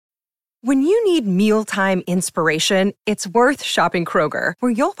When you need mealtime inspiration, it's worth shopping Kroger,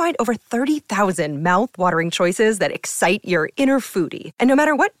 where you'll find over 30,000 mouth-watering choices that excite your inner foodie. And no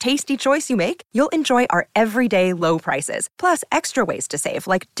matter what tasty choice you make, you'll enjoy our everyday low prices, plus extra ways to save,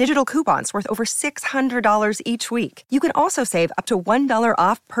 like digital coupons worth over $600 each week. You can also save up to $1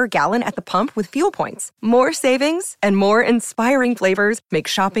 off per gallon at the pump with fuel points. More savings and more inspiring flavors make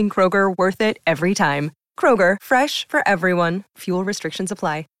shopping Kroger worth it every time. Kroger, fresh for everyone. Fuel restrictions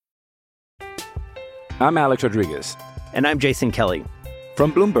apply. I'm Alex Rodriguez. And I'm Jason Kelly.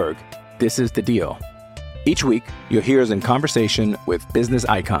 From Bloomberg, this is The Deal. Each week, you'll hear us in conversation with business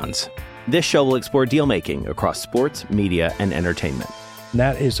icons. This show will explore deal-making across sports, media, and entertainment.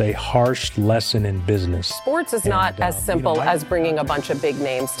 That is a harsh lesson in business. Sports is not as simple as bringing a bunch of big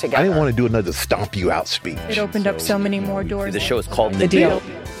names together. I didn't want to do another stomp you out speech. It opened up so many more doors. The show is called The Deal.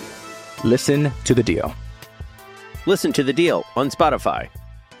 Listen to The Deal. Listen to The Deal on Spotify.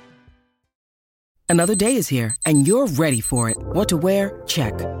 Another day is here, and you're ready for it. What to wear?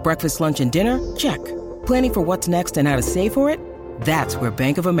 Check. Breakfast, lunch, and dinner? Check. Planning for what's next and how to save for it? That's where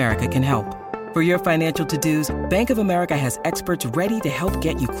Bank of America can help. For your financial to-dos, Bank of America has experts ready to help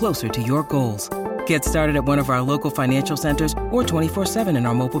get you closer to your goals. Get started at one of our local financial centers or 24/7 in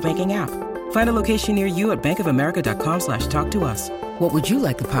our mobile banking app. Find a location near you at bankofamerica.com/talktous. What would you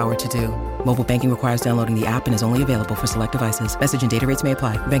like the power to do? Mobile banking requires downloading the app and is only available for select devices. Message and data rates may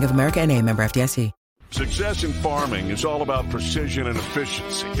apply. Bank of America N.A., member FDIC. Success in farming is all about precision and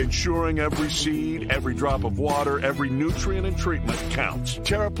efficiency, ensuring every seed, every drop of water, every nutrient and treatment counts.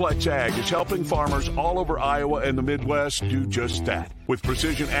 TerraPlex Ag is helping farmers all over Iowa and the Midwest do just that. With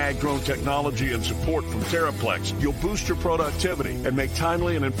precision ag drone technology and support from TerraPlex, you'll boost your productivity and make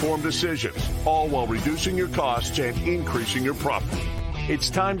timely and informed decisions, all while reducing your costs and increasing your profit. It's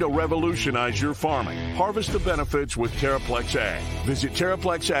time to revolutionize your farming. Harvest the benefits with TerraPlex Ag. Visit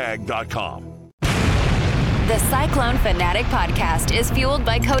TerraPlexAg.com. The Cyclone Fanatic podcast is fueled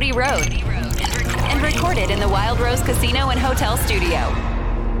by Cody Road and recorded in the Wild Rose Casino and Hotel Studio.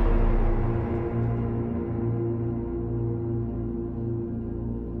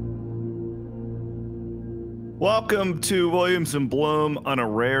 Welcome to Williams and Blum on a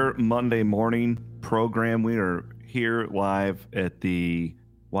rare Monday morning program. We are here live at the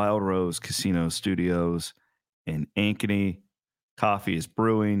Wild Rose Casino Studios in Ankeny. Coffee is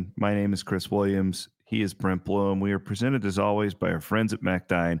brewing. My name is Chris Williams. He is Brent Blum. We are presented, as always, by our friends at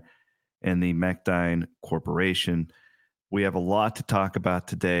McDine and the McDine Corporation. We have a lot to talk about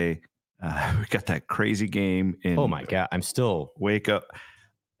today. We got that crazy game in oh my God, I'm still Waco.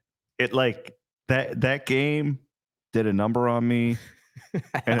 It like that game did a number on me.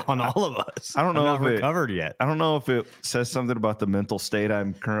 And on all of us. I don't know if recovered yet. I don't know if it says something about the mental state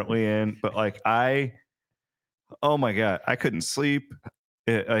I'm currently in, but like oh my God, I couldn't sleep.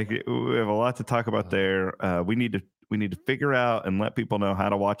 We have a lot to talk about there. We need to figure out and let people know how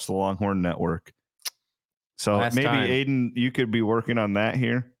to watch the Longhorn Network. So Aiden, you could be working on that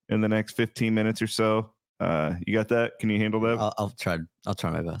here in the next 15 minutes or so. You got that? Can you handle that? I'll try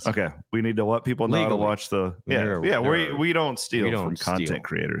my best. Okay. We need to let people know how to watch the we don't steal from content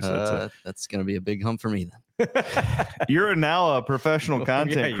creators. That's going to be a big hump for me then. You're now a professional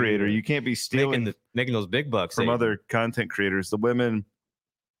content creator. You can't be stealing making those big bucks from other content creators. The women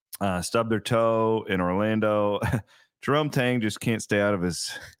stubbed their toe in Orlando. Jerome Tang just can't stay out of his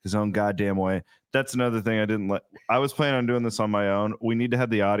own goddamn way. That's another thing I was planning on doing this on my own. We need to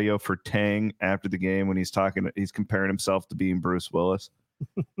have the audio for Tang after the game when he's comparing himself to being Bruce Willis.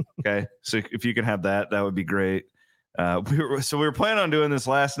 Okay. So if you can have that would be great. We were planning on doing this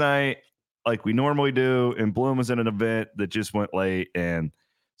last night like we normally do, and Bloom was in an event that just went late, and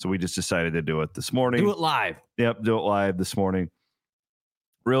so we just decided to do it this morning. Do it live. Yep, do it live this morning.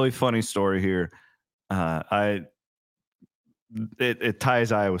 Really funny story here. It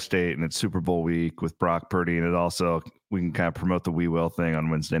ties Iowa State, and it's Super Bowl week with Brock Purdy, and it also we can kind of promote the We Will thing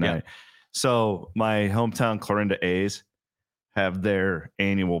on Wednesday night. So my hometown Clarinda A's have their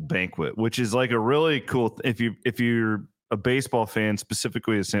annual banquet, which is like a really cool. If you're a baseball fan,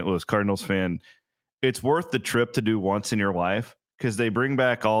 specifically a St. Louis Cardinals fan, it's worth the trip to do once in your life because they bring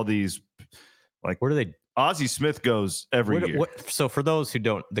back all these. Like, where do they? Ozzie Smith goes every year. So for those who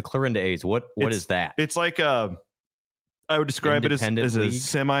don't, the Clarinda A's, what is that? It's like I would describe it as a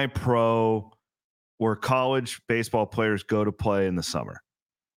semi-pro where college baseball players go to play in the summer.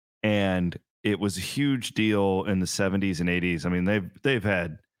 And it was a huge deal in the 70s and 80s. I mean, they've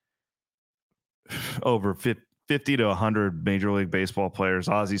had over 50 to 100 Major League Baseball players,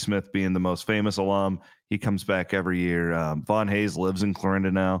 Ozzie Smith being the most famous alum. He comes back every year. Von Hayes lives in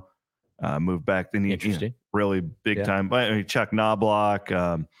Clarinda now. Moved back. Then he really big time. But Chuck Knobloch,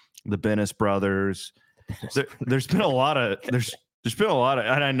 the Bennis brothers. There's been a lot of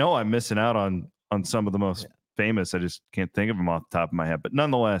and I know I'm missing out on some of the most famous. I just can't think of them off the top of my head. But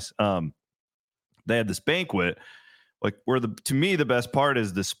nonetheless, they had this banquet, like where to me the best part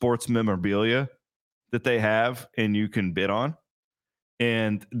is the sports memorabilia that they have and you can bid on.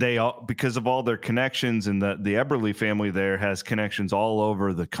 And they all, because of all their connections, and the Eberle family there has connections all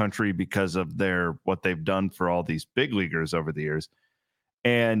over the country because of what they've done for all these big leaguers over the years.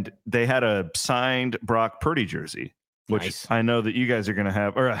 And they had a signed Brock Purdy jersey, which nice. I know that you guys are going to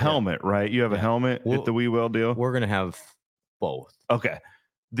have, or a helmet, right? You have a helmet at the We Will deal? We're going to have both. Okay.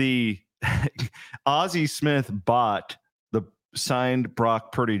 The Ozzie Smith bought the signed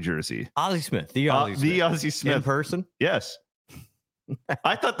Brock Purdy jersey. Ozzie Smith, the Ozzie Smith. In person? Yes.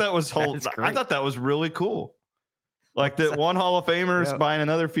 I thought that was I thought that was really cool. Like that one Hall of Famer's buying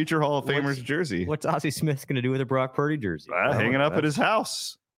another future Hall of Famer's jersey. What's Ozzie Smith going to do with a Brock Purdy jersey? Hanging up at his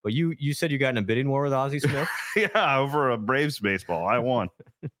house. But you said you got in a bidding war with Ozzie Smith? Yeah, over a Braves baseball. I won.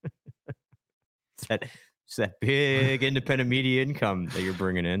 It's that big independent media income that you're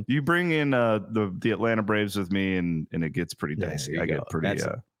bringing in. You bring in the Atlanta Braves with me, and it gets pretty dicey. I get pretty.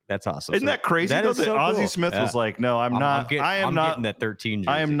 That's awesome. Isn't that crazy? That so Ozzie cool. Smith was like, "No, I'm not. I am not getting that 13 jersey.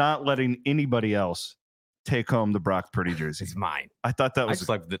 I am not letting anybody else take home the Brock Purdy jersey. It's mine." I thought that was.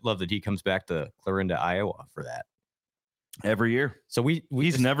 I just love that he comes back to Clarinda, Iowa for that every year. So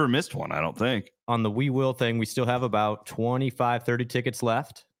he's never missed one. I don't think. On the We Will thing, we still have about 25, 30 tickets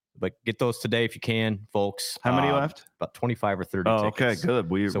left. But get those today if you can, folks. How many left? About 25 or 30 tickets. Okay, good.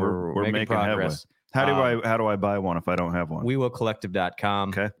 We're making progress. Headway. How do I buy one if I don't have one? WeWillCollective.com.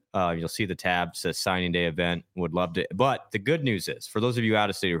 Okay. You'll see the tab says signing day event. Would love to. But the good news is, for those of you out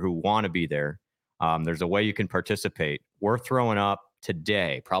of state who want to be there, there's a way you can participate. We're throwing up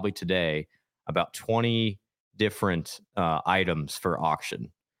today, probably today, about 20 different items for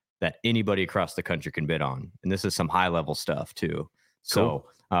auction that anybody across the country can bid on. And this is some high level stuff too. Cool.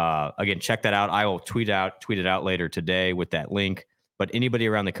 So again, check that out. I will tweet it out later today with that link. But anybody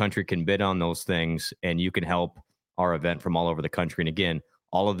around the country can bid on those things, and you can help our event from all over the country. And again,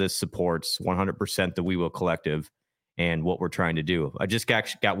 all of this supports 100% the We Will Collective and what we're trying to do. I just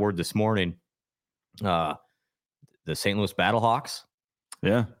got word this morning, the St. Louis Battlehawks.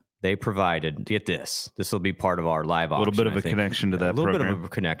 Yeah. They provided, get this will be part of our live auction. A little bit of a connection to that program. A little bit of a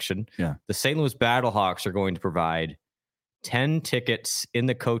connection. Yeah. The St. Louis Battlehawks are going to provide 10 tickets in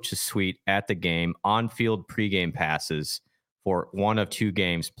the coach's suite at the game, on-field pregame passes for one of two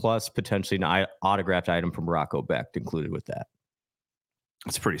games, plus potentially an autographed item from Rocco Becht included with that.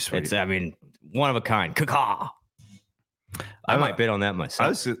 That's pretty sweet. It's, one of a kind. Caw. I might bid on that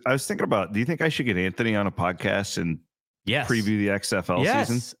myself. I was thinking about, do you think I should get Anthony on a podcast and preview the XFL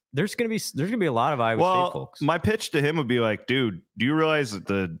season? There's gonna be a lot of Iowa State folks. My pitch to him would be like, dude, do you realize that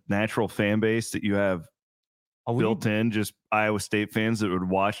the natural fan base that you have built in, just Iowa State fans that would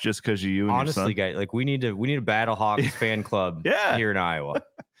watch just because of you and honestly, your son? guys, like we need a Battlehawks fan club here in Iowa.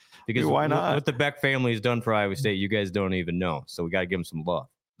 Because why not? What the Beck family has done for Iowa State, you guys don't even know. So we got to give them some love.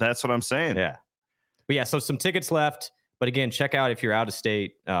 That's what I'm saying. Yeah. But yeah, so some tickets left. But again, check out if you're out of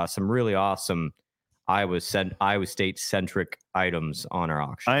state, some really awesome Iowa State centric items on our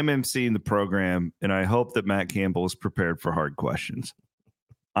auction. I'm emceeing the program, and I hope that Matt Campbell is prepared for hard questions.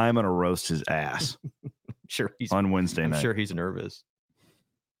 I'm going to roast his ass. Sure, on Wednesday night. I'm sure he's nervous.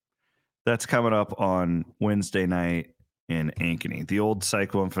 That's coming up on Wednesday night in Ankeny, the old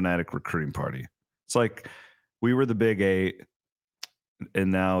Cyclone Fanatic recruiting party. It's like we were the Big 8,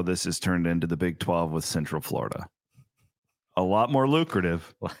 and now this has turned into the Big 12 with Central Florida. A lot more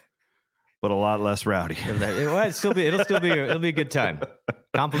lucrative, but a lot less rowdy. It'll still be a good time.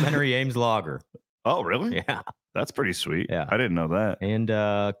 Complimentary Ames Lager. Oh, really? Yeah, that's pretty sweet. Yeah, I didn't know that. And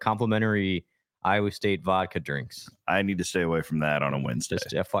complimentary Iowa State vodka drinks. I need to stay away from that on a Wednesday.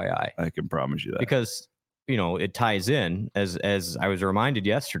 Just FYI. I can promise you that. Because, it ties in, as I was reminded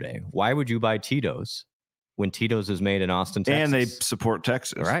yesterday, why would you buy Tito's when Tito's is made in Austin, Texas? And they support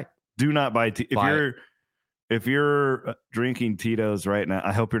Texas. All right. Do not buy if you're drinking Tito's right now,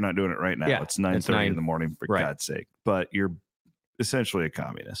 I hope you're not doing it right now. Yeah, it's 9:30 in the morning, for God's sake. But you're essentially a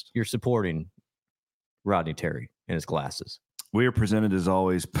communist. You're supporting Rodney Terry and his glasses. We are presented, as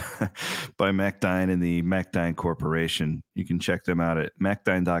always, by MacDine and the MacDine Corporation. You can check them out at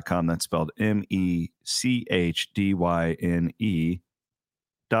MacDine.com. That's spelled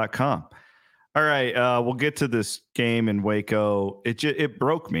MECHDYNE.com. All right, we'll get to this game in Waco. It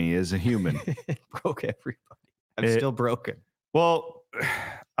broke me as a human. It broke everybody. I'm still broken. Well,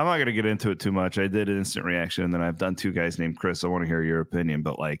 I'm not going to get into it too much. I did an instant reaction, and then I've done two guys named Chris. I want to hear your opinion,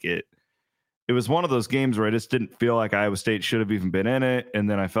 but it it was one of those games where I just didn't feel like Iowa State should have even been in it. And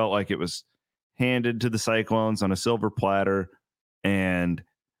then I felt like it was handed to the Cyclones on a silver platter, and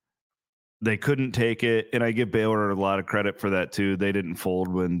they couldn't take it. And I give Baylor a lot of credit for that too. They didn't fold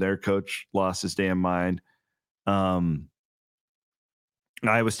when their coach lost his damn mind. Iowa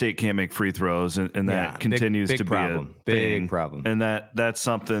State can't make free throws, and that continues to be a big problem. And that's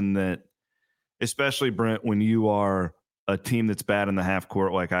something that, especially Brent, when you are a team that's bad in the half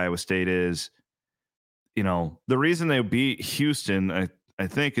court like Iowa State is, the reason they beat Houston, I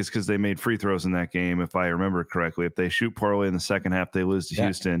think, is because they made free throws in that game, if I remember correctly. If they shoot poorly in the second half, they lose to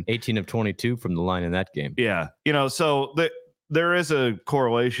Houston. 18 of 22 from the line in that game. Yeah. So there is a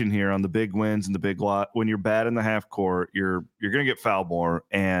correlation here on the big wins and the big lot. When you're bad in the half court, you're going to get fouled more,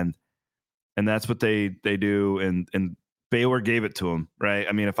 and that's what they do. And Baylor gave it to them, right?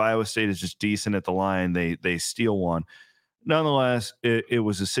 I mean, if Iowa State is just decent at the line, they steal one. Nonetheless, it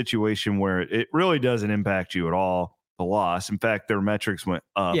was a situation where it really doesn't impact you at all, the loss. In fact, their metrics went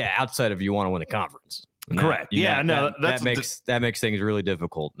up. Yeah, outside of you want to win a conference. Correct. That makes things really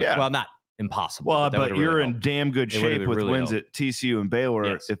difficult. Yeah. Well, not impossible. Well, but you're really in damn good shape with really wins at TCU and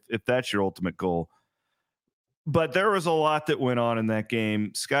Baylor, if that's your ultimate goal. But there was a lot that went on in that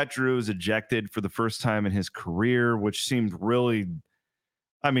game. Scott Drew was ejected for the first time in his career, which seemed really,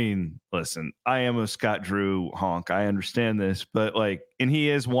 listen, I am a Scott Drew honk. I understand this, but and he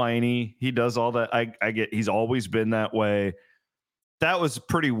is whiny. He does all that. I get, he's always been that way. That was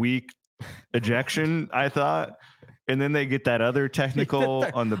pretty weak ejection, I thought. And then they get that other technical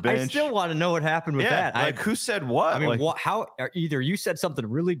on the bench. I still want to know what happened with that. Who said what? How? Either you said something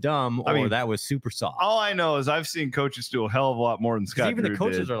really dumb, or that was super soft. All I know is I've seen coaches do a hell of a lot more than Scott Drew even the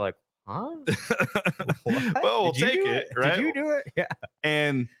coaches did. are like, huh? Well, we'll take it, right? Did you do it? Yeah.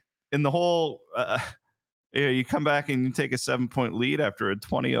 And in the whole, you come back and you take a 7-point lead after a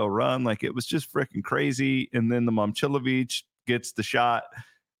 20-0 run. It was just freaking crazy. And then the Momcilovic gets the shot.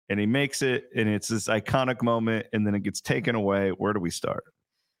 And he makes it, and it's this iconic moment, and then it gets taken away. Where do we start?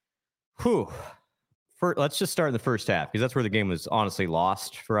 Let's just start in the first half, because that's where the game was honestly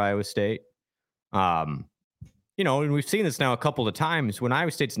lost for Iowa State. And we've seen this now a couple of times when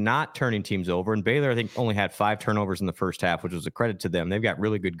Iowa State's not turning teams over, and Baylor, I think, only had 5 turnovers in the first half, which was a credit to them. They've got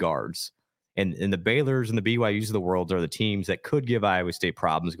really good guards. And the Baylors and the BYUs of the world are the teams that could give Iowa State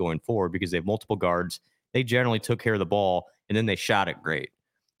problems going forward because they have multiple guards. They generally took care of the ball, and then they shot it great.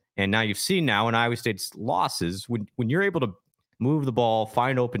 And now you've seen in Iowa State's losses, when you're able to move the ball,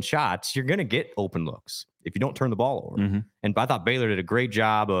 find open shots, you're going to get open looks if you don't turn the ball over. Mm-hmm. And I thought Baylor did a great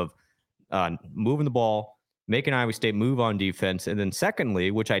job of moving the ball, making Iowa State move on defense. And then secondly,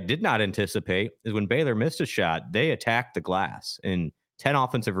 which I did not anticipate, is when Baylor missed a shot, they attacked the glass. And 10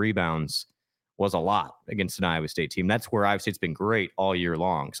 offensive rebounds was a lot against an Iowa State team. That's where Iowa State's been great all year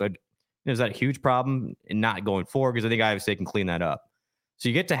long. So is that a huge problem in not going forward? Because I think Iowa State can clean that up. So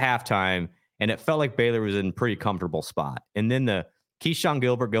you get to halftime, and it felt like Baylor was in a pretty comfortable spot. And then the Keyshawn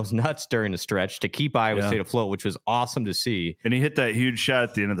Gilbert goes nuts during the stretch to keep Iowa State afloat, which was awesome to see. And he hit that huge shot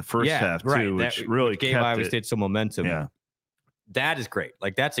at the end of the first half, too, which really gave Iowa State some momentum. Yeah. That is great.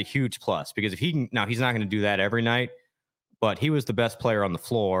 That's a huge plus, because if he's not going to do that every night, but he was the best player on the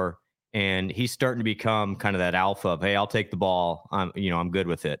floor, and he's starting to become kind of that alpha of, hey, I'll take the ball. I'm good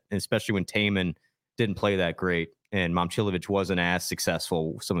with it. And especially when Taman didn't play that great, and Momcilovic wasn't as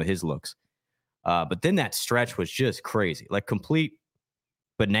successful with some of his looks. But then that stretch was just crazy, complete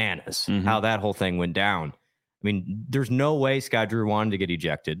bananas, how that whole thing went down. There's no way Scott Drew wanted to get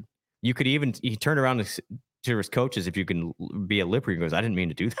ejected. He turned around to his coaches, if you can be a lip reader, goes, I didn't mean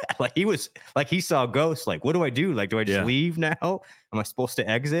to do that. He saw ghosts. What do I do? Do I just leave now? Am I supposed to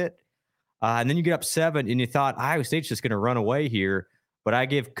exit? And then you get up 7, and you thought Iowa State's just going to run away here. But I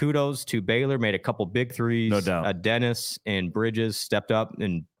give kudos to Baylor, made a couple big threes. No doubt. Dennis and Bridges stepped up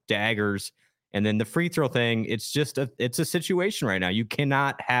and daggers. And then the free throw thing, it's a situation right now. You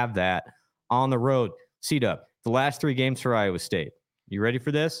cannot have that on the road. C-Dub, the last 3 games for Iowa State. You ready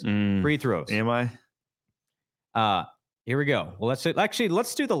for this? Free throws. Am I? Here we go. Well,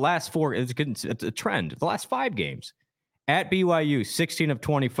 let's do the last 4. It's a trend. The last 5 games. At BYU, 16 of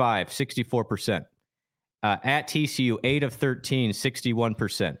 25, 64%. At TCU, 8 of 13,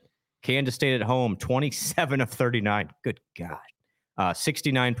 61%. Kansas State at home, 27 of 39. Good God.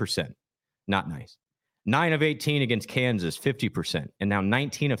 69%. Not nice. 9 of 18 against Kansas, 50%. And now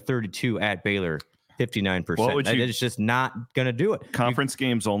 19 of 32 at Baylor, 59%. It's just not going to do it. Conference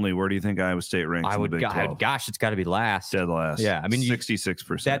games only. Where do you think Iowa State ranks in the Big 12? Gosh, it's got to be last. Dead last. Yeah.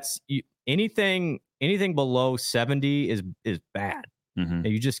 66%. That's anything below 70 is bad. Mm-hmm.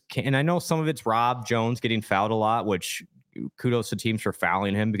 You just can't. And I know some of it's Rob Jones getting fouled a lot, which kudos to teams for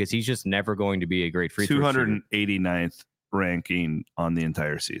fouling him because he's just never going to be a great free throw shooter. 289th ranking on the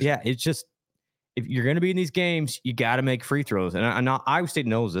entire season. Yeah, it's just if you're going to be in these games, you got to make free throws. And Iowa State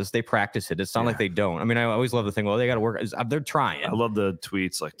knows this. They practice it. It's not like they don't. I mean, I always love the thing, well, they got to work. They're trying. I love the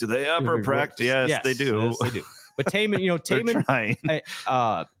tweets like, do they ever practice? Yes, they do. Yes, they do. But Taman,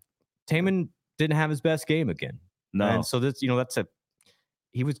 Taman didn't have his best game again. No. And so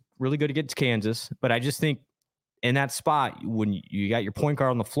he was really good against Kansas. But I just think in that spot, when you got your point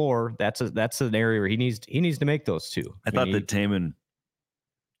guard on the floor, that's an area where he needs to make those two. I thought that Taman,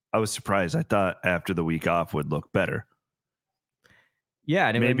 I was surprised. I thought after the week off would look better. Yeah.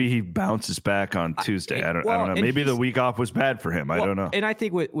 And maybe he bounces back on Tuesday. I don't know. Maybe the week off was bad for him. I don't know. And I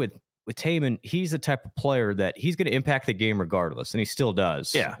think with Taman, he's the type of player that he's going to impact the game regardless. And he still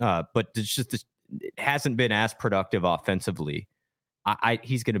does. Yeah. But it's just, it hasn't been as productive offensively.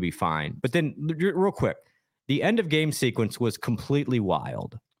 He's going to be fine. But then real quick, the end of game sequence was completely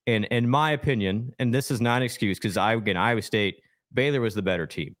wild. And in my opinion, and this is not an excuse because Iowa State, Baylor was the better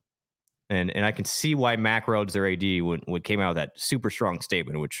team. And I can see why Mack Rhodes, their AD, when came out with that super strong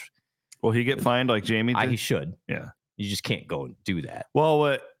statement, which will he get fined like Jamie did? He should. Yeah. You just can't go and do that.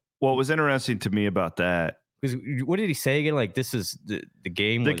 Well, what was interesting to me about that, because what did he say again? Like, this is the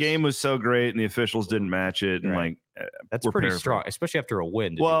game. The game was so great and the officials didn't match it. And right. That's pretty strong, especially after a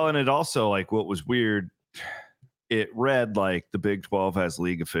win. Well, and it also, like, what was weird, it read like the Big 12 has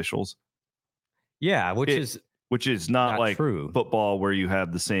league officials. Yeah, which is not like true. Football where you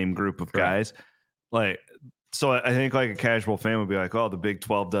have the same group of guys. Like, so I think like a casual fan would be like, oh, the Big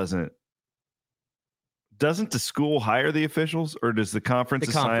 12 doesn't the school hire the officials, or does the conference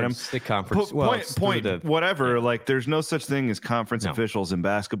assign them? The conference. Whatever. Yeah. Like, there's no such thing as conference officials in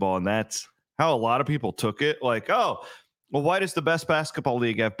basketball, and that's how a lot of people took it. Like, oh, well, why does the best basketball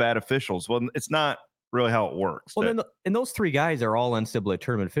league have bad officials? Well, it's not really how it works. Well, and those three guys are all NCAA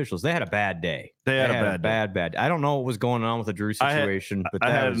tournament officials. They had a bad day. They had a bad. I don't know what was going on with the Drew situation, but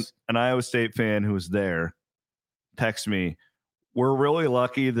I had an Iowa State fan who was there text me, we're really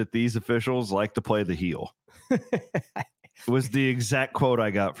lucky that these officials like to play the heel. Was the exact quote I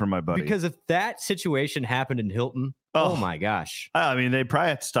got from my buddy. Because if that situation happened in Hilton, oh my gosh. I mean, they probably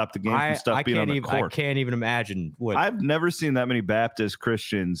have to stop the game from stuff being on the court. I can't even imagine what. I've never seen that many Baptist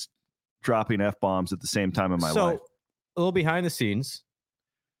Christians dropping F-bombs at the same time in my life. So, a little behind the scenes.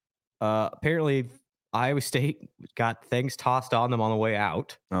 Apparently, Iowa State got things tossed on them on the way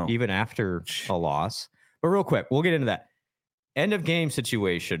out, even after a loss. But real quick, we'll get into that. End of game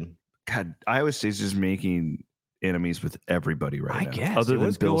situation. God, Iowa State's just making enemies with everybody right now. I guess. Other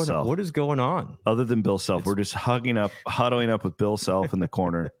than Bill Self. What is going on? Other than Bill Self. We're just huddling up with Bill Self in the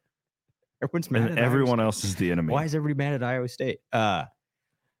corner. Everyone's mad. And everyone else is the enemy. Why is everybody mad at Iowa State?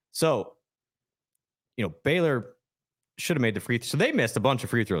 So, Baylor should have made the free throw. So they missed a bunch of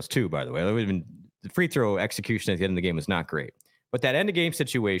free throws too, by the way. The free throw execution at the end of the game was not great. But that end of game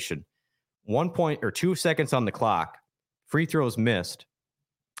situation, 1 point or 2 seconds on the clock, free throws missed.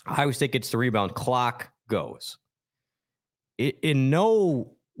 Iowa State gets the rebound, clock goes. In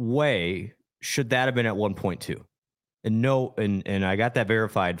no way should that have been at 1.2. And I got that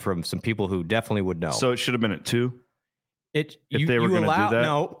verified from some people who definitely would know. So it should have been at 2? If they were going to do that?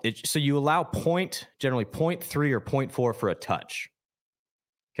 No. So you allow generally 0.3 or 0.4 for a touch.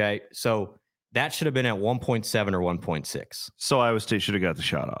 Okay. So that should have been at 1.7 or 1.6. So Iowa State should have got the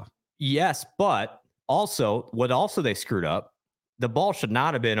shot off. Yes, but what they screwed up, the ball should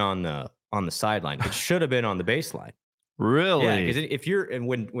not have been on the sideline. It should have been on the baseline. Really? Yeah, because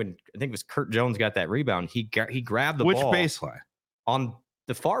when I think it was Kurt Jones got that rebound, he grabbed the ball. Which baseline? On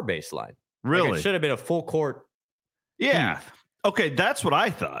the far baseline. Really? Like it should have been a full court. Yeah. Okay, that's what I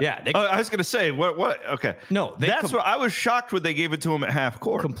thought. Yeah. I was going to say, what? Okay. No, that's what I was shocked when they gave it to him at half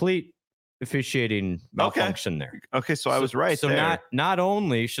court. Complete officiating malfunction there. Okay, so I was right so there. Not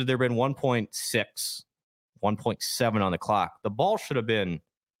only should there have been 1.6, 1.7 on the clock, the ball should have been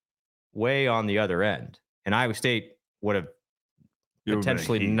way on the other end. And Iowa State would have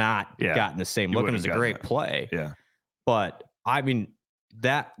potentially not gotten the same look. It was a great play. Yeah. But, I mean,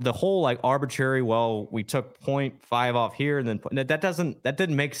 that the whole like arbitrary, we took 0.5 off here and then that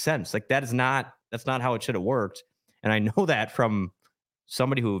didn't make sense. Like that's not how it should have worked. And I know that from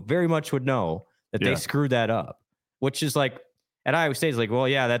somebody who very much would know that they screwed that up, which is like at Iowa State is like, well,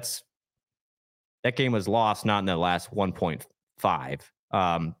 yeah, that game was lost, not in the last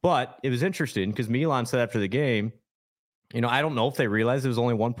 1.5. But it was interesting because Milan said after the game, I don't know if they realized it was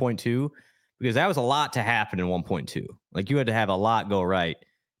only 1.2 because that was a lot to happen in 1.2. Like you had to have a lot go right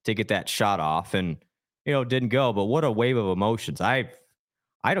to get that shot off, and it didn't go. But what a wave of emotions! I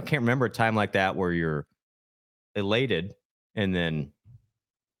can't remember a time like that where you're elated and then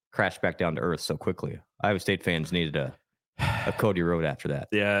crashed back down to earth so quickly. Iowa State fans needed a Cody Road after that.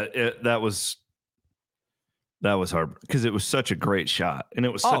 Yeah, that was hard because it was such a great shot and it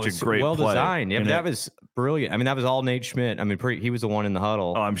was such a great well play. designed. Yeah, and that was brilliant. I mean, that was all Nate Schmidt. I mean, he was the one in the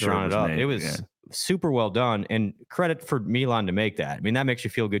huddle. Oh, I'm sure it was up. Nate, It was super well done, and credit for Milan to make that. I mean, that makes you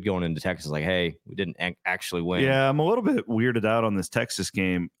feel good going into Texas. Like, hey, we didn't actually win. Yeah, I'm a little bit weirded out on this Texas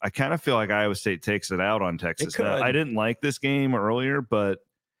game. I kind of feel like Iowa State takes it out on Texas. Now, I didn't like this game earlier, but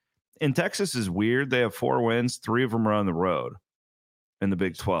in Texas is weird. They have 4 wins, 3 of them are on the road in the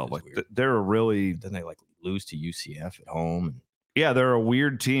Big 12. Like they're a really. Then they lose to UCF at home. Yeah, they're a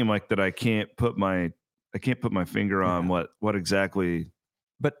weird team like that. I can't put my finger on what exactly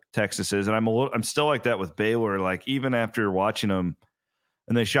but Texas is. And I'm still like that with Baylor. Like even after watching them,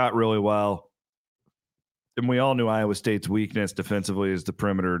 and they shot really well. And we all knew Iowa State's weakness defensively is the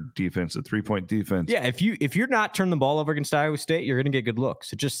perimeter defense, the 3-point defense. Yeah, if you're not turning the ball over against Iowa State, you're going to get good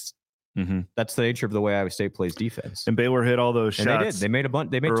looks. It just that's the nature of the way Iowa State plays defense. And Baylor hit all those shots. And they did. They made a bunch.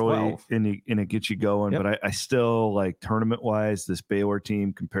 They made early 12. and it gets you going. Yep. But I still like tournament wise, this Baylor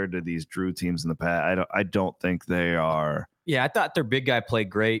team compared to these Drew teams in the past. I don't think they are. Yeah, I thought their big guy played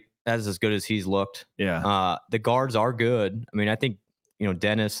great. That's as good as he's looked. Yeah. The guards are good. I mean, I think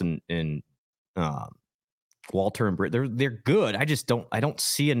Dennis and Walter and Britt, they're good. I don't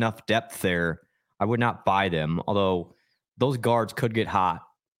see enough depth there. I would not buy them. Although those guards could get hot.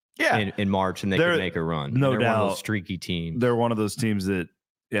 Yeah, in March, and they could make a run. No doubt. One of those streaky teams. They're one of those teams that,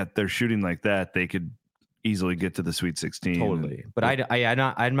 they're shooting like that. They could easily get to the Sweet 16. Totally, but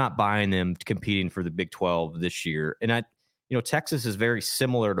I'm not buying them competing for the Big 12 this year. And Texas is very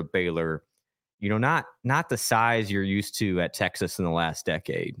similar to Baylor. Not the size you're used to at Texas in the last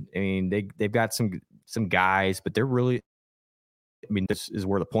decade. I mean, they've got some guys, but they're really. I mean, this is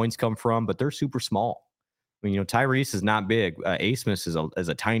where the points come from, but they're super small. I mean, Tyrese is not big. Asmus is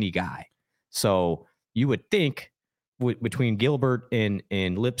a tiny guy. So you would think between Gilbert and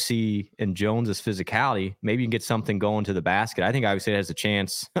Lipsy and Jones's physicality, maybe you can get something going to the basket. I think Iowa State has a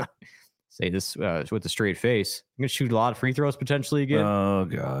chance. Say this with a straight face. I'm going to shoot a lot of free throws potentially again. Oh,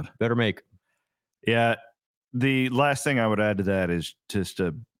 God. Better make. Yeah. The last thing I would add to that is just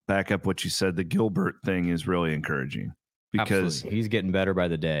to back up what you said. The Gilbert thing is really encouraging because Absolutely. He's getting better by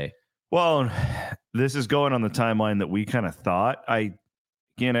the day. Well, this is going on the timeline that we kind of thought. I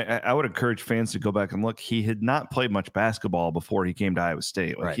would encourage fans to go back and look. He had not played much basketball before he came to Iowa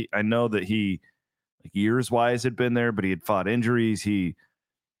State. Right. I know that he, years wise, had been there, but he had fought injuries. He's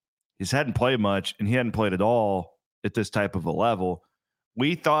hadn't played much, and he hadn't played at all at this type of a level.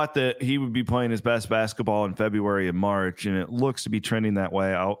 We thought that he would be playing his best basketball in February and March, and it looks to be trending that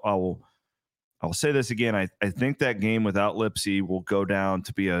way. I'll say this again. I think that game without Lipsy will go down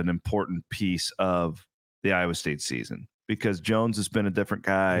to be an important piece of the Iowa State season because Jones has been a different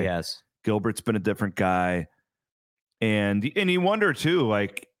guy. Yes. Gilbert's been a different guy. And you wonder too,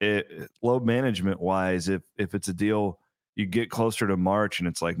 load management wise, if it's a deal you get closer to March and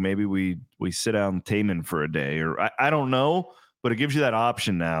it's like maybe we sit down Taman for a day or I don't know, but it gives you that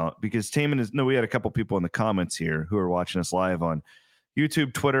option now because Taman we had a couple people in the comments here who are watching us live on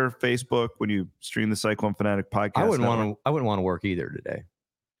YouTube, Twitter, Facebook, when you stream the Cyclone Fanatic podcast. I wouldn't want to work either today.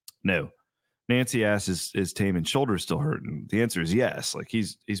 No. Nancy asks, is Taman's shoulder still hurting? The answer is yes. Like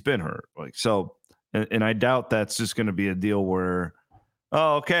he's been hurt. Like so, and I doubt that's just going to be a deal where,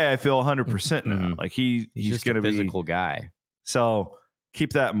 oh, okay, I feel 100% now. Like he's going to be a physical guy. So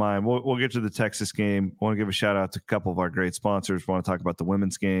keep that in mind. We'll get to the Texas game. I want to give a shout out to a couple of our great sponsors. We want to talk about the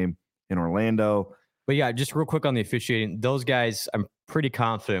women's game in Orlando. But yeah, just real quick on the officiating, those guys, I'm pretty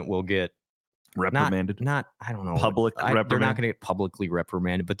confident will get reprimanded. Not I don't know. Reprimand. They're not going to get publicly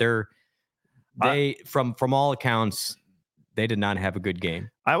reprimanded, but they from all accounts, they did not have a good game.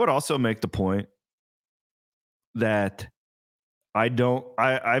 I would also make the point that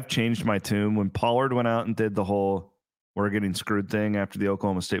I've changed my tune when Pollard went out and did the whole we're getting screwed thing after the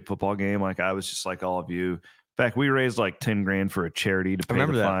Oklahoma State football game. Like I was just like all of you. In fact, we raised like $10,000 for a charity to pay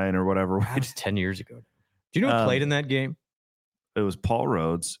the fine or whatever. It's 10 years ago. Do you know who played in that game? It was Paul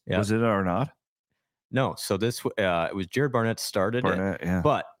Rhodes. Yeah. Was it or not? No. So this it was Jared Barnett started it. Yeah.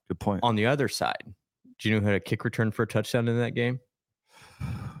 But good point. On the other side, do you know who had a kick return for a touchdown in that game?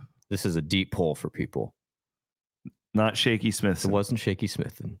 This is a deep pull for people. Not Shaky Smith. It wasn't Shaky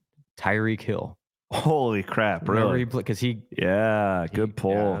Smith. Tyreek Hill. Holy crap! Really? Because good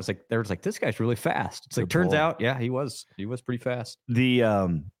pull. Yeah, I was like, this guy's really fast. It's like turns out, he was pretty fast.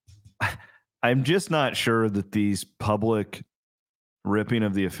 I'm just not sure that these public ripping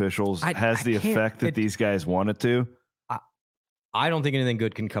of the officials has the effect that these guys want it to. I don't think anything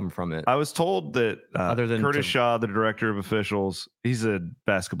good can come from it. I was told that Other than Curtis Shaw, the director of officials, he's a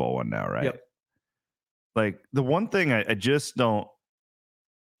basketball one now, right? Yep. Like the one thing I just don't,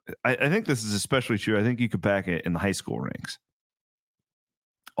 I think this is especially true. I think you could back it in the high school ranks.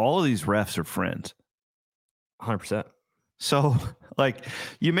 All of these refs are friends. 100%. So, like,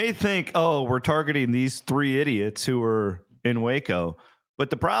 you may think, oh, we're targeting these 3 idiots who are in Waco. But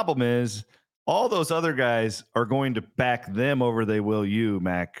the problem is all those other guys are going to back them over they will you,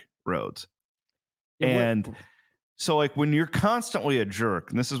 Mac Rhodes. And so, like, when you're constantly a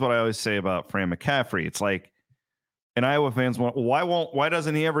jerk, and this is what I always say about Fran McCaffrey, it's like, and Iowa fans want, why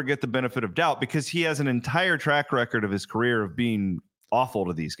doesn't he ever get the benefit of doubt? Because he has an entire track record of his career of being awful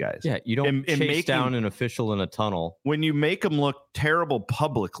to these guys. Yeah, you don't chase down an official in a tunnel. When you make them look terrible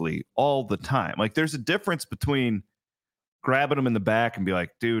publicly all the time, like there's a difference between grabbing them in the back and be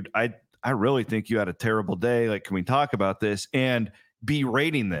like, dude, I really think you had a terrible day. Like, can we talk about this? And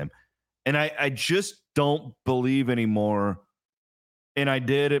berating them. And I just don't believe anymore. And I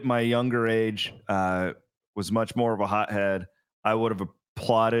did at my younger age, was much more of a hothead. I would have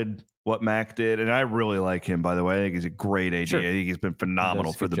applauded what Mac did. And I really like him, by the way. I think he's a great AD. Sure. I think he's been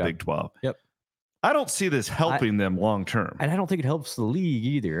phenomenal for the Big 12. Yep. I don't see this helping them long term. And I don't think it helps the league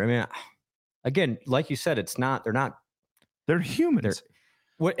either. I mean, again, like you said, they're humans.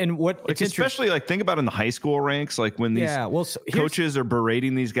 Especially like think about in the high school ranks, like when these coaches are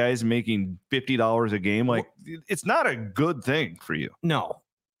berating these guys making $50 a game, like it's not a good thing for you.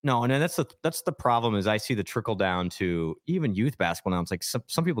 No, and that's the problem is I see the trickle down to even youth basketball now. It's like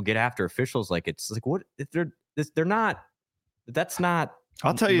some people get after officials like it's like what if they're not. That's not.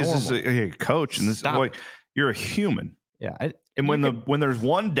 I'll tell you, normal. this is a coach, and this is like you're a human. Yeah, and when there's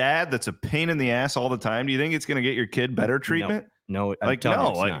one dad that's a pain in the ass all the time, do you think it's going to get your kid better treatment? No,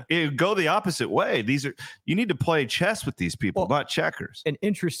 go the opposite way. You need to play chess with these people, not checkers. And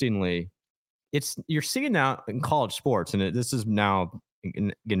interestingly, you're seeing now in college sports, and this is now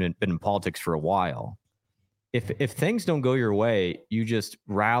been in politics for a while. If things don't go your way, you just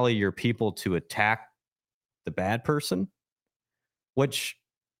rally your people to attack the bad person, which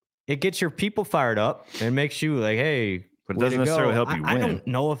it gets your people fired up and makes you like, hey, but it doesn't necessarily help you win. I don't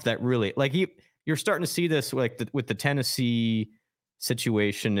know if that really like you're starting to see this like with the Tennessee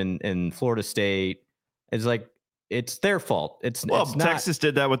situation in Florida State. It's like it's their fault. It's not, Texas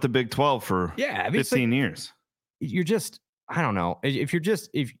did that with the Big 12 for 15 years. You're just I don't know if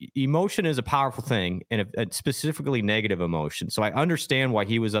emotion is a powerful thing and if specifically negative emotion. So I understand why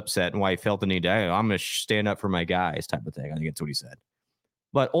he was upset and why he felt the need to, hey, I'm going to stand up for my guys type of thing. I think that's what he said.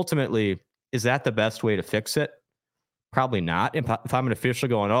 But ultimately, is that the best way to fix it? Probably not. If I'm an official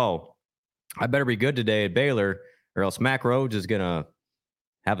going, oh, I better be good today at Baylor or else Mac Rhodes is going to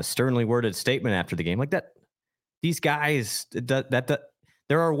have a sternly worded statement after the game like that. These guys,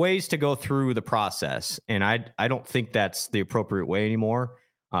 there are ways to go through the process, and I don't think that's the appropriate way anymore.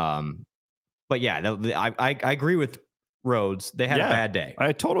 But yeah, I agree with Rhodes. They had a bad day.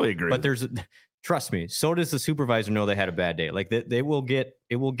 I totally agree. But trust me, so does the supervisor know they had a bad day. Like it will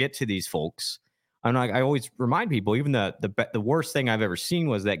get to these folks. I always remind people, even the worst thing I've ever seen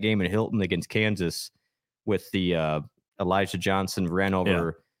was that game in Hilton against Kansas with the Elijah Johnson ran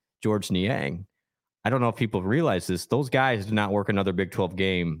over George Niang. I don't know if people realize this. Those guys did not work another Big 12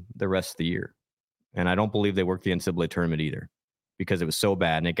 game the rest of the year. And I don't believe they worked the NCAA tournament either because it was so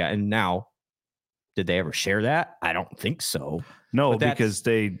bad. And now, did they ever share that? I don't think so. No, because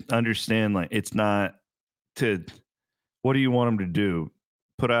they understand like it's not what do you want them to do?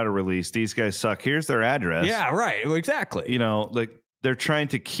 Put out a release. These guys suck. Here's their address. Yeah, right. Exactly. Like they're trying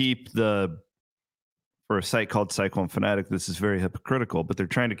to keep for a site called Cyclone Fanatic, this is very hypocritical, but they're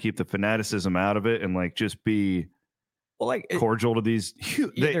trying to keep the fanaticism out of it and like just be cordial to these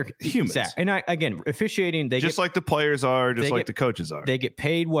humans. Exactly. And again, officiating, like the players are, like the coaches are. They get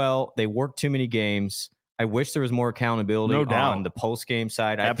paid well. They work too many games. I wish there was more accountability on the post game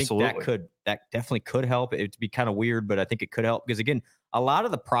side. I think that definitely could help. It'd be kind of weird, but I think it could help because again, a lot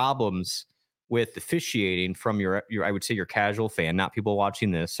of the problems with officiating from your I would say your casual fan, not people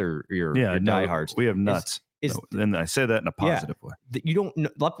watching this or your diehards. We have nuts. And I say that in a positive way. You don't know,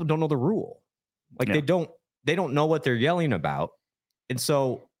 a lot of people don't know the rule. Like they don't know what they're yelling about. And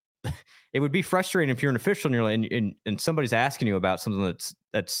so it would be frustrating if you're an official and you're like, and somebody's asking you about something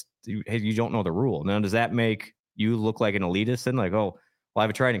that's hey, you don't know the rule. Now, does that make you look like an elitist and like, oh, well, I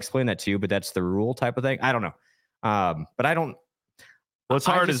would try and explain that to you, but that's the rule type of thing. I don't know. But I don't. What's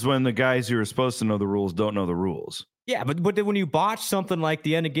hard is when the guys who are supposed to know the rules don't know the rules. Yeah, but then when you botch something like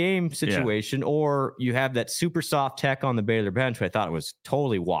the end of game situation, or you have that super soft tech on the Baylor bench, which I thought was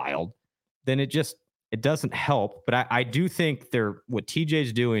totally wild, then it just it doesn't help. But I do think what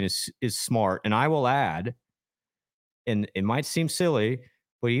TJ's doing is smart. And I will add, and it might seem silly,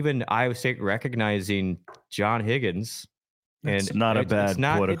 but even Iowa State recognizing John Higgins, it's not a bad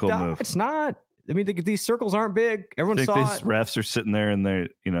political move. It's not. I mean, these circles aren't big. Everyone saw these refs are sitting there, and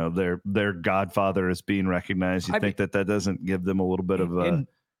their godfather is being recognized. You think that doesn't give them a little bit of a?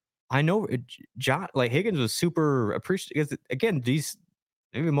 I know John, like Higgins, was super appreciative. Because again, these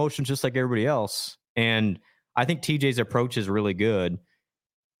emotions just like everybody else, and I think TJ's approach is really good.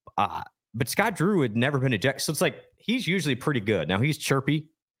 But Scott Drew had never been ejected, so it's like he's usually pretty good. Now he's chirpy.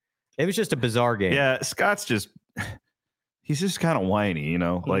 It was just a bizarre game. Yeah, Scott's he's just kind of whiny,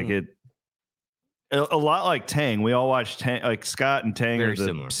 like it. A lot like Tang. We all watch Tang. Like Scott and Tang are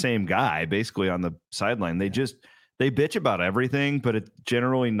the same guy, basically on the sideline. They bitch about everything, but it's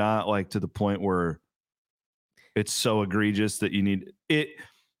generally not like to the point where it's so egregious that you need it.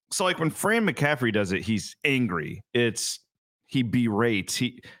 So like when Fran McCaffrey does it, he's angry. He berates.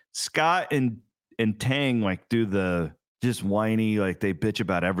 Scott and Tang like do the just whiny, like they bitch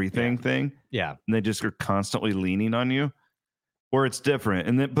about everything thing. Yeah. And they just are constantly leaning on you. Or it's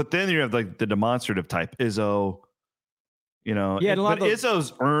different. But then you have like the demonstrative type, Izzo, Yeah, but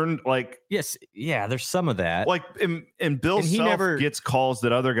Izzo's earned like. Yes. Yeah, there's some of that. Like, and Bill Self gets calls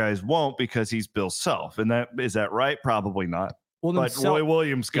that other guys won't because he's Bill Self. And is that right? Probably not. Well, but Roy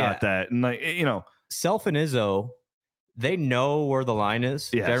Williams got that. And like, Self and Izzo, they know where the line is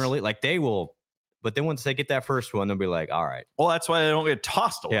generally. Like they will. But then once they get that first one, they'll be like, all right. Well, that's why they don't get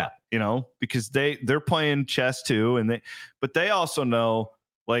tossed a lot, because they're playing chess too. But they also know,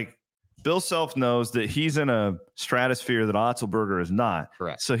 like Bill Self knows that he's in a stratosphere that Otzelberger is not.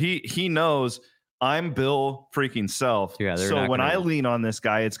 Correct. So he knows I'm Bill freaking Self. Yeah, so when I lean on this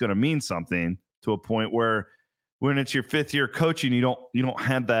guy, it's going to mean something to a point where when it's your fifth year coaching, you don't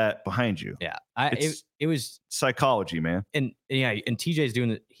have that behind you. Yeah. It was psychology, man. And TJ's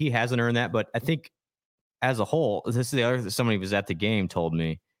doing it. He hasn't earned that, but I think as a whole, this is the other somebody who was at the game told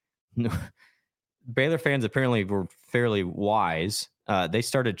me. Baylor fans apparently were fairly wise. They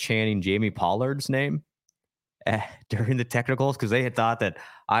started chanting Jamie Pollard's name during the technicals because they had thought that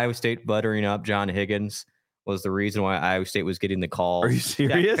Iowa State buttering up John Higgins was the reason why Iowa State was getting the call. Are you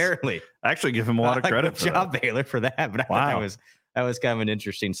serious? Yeah, apparently. I actually give him a lot of credit for job, Baylor, for that. But I thought that was kind of an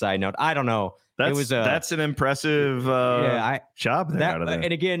interesting side note. I don't know. That's an impressive job there. Out of that.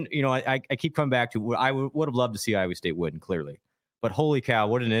 And again, I keep coming back to I would have loved to see Iowa State win, clearly. But holy cow,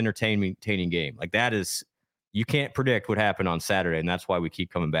 what an entertaining game. Like that is, you can't predict what happened on Saturday, and that's why we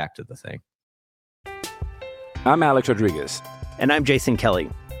keep coming back to the thing. I'm Alex Rodriguez. And I'm Jason Kelly.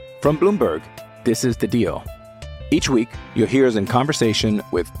 From Bloomberg, this is The Deal. Each week, you'll hear us in conversation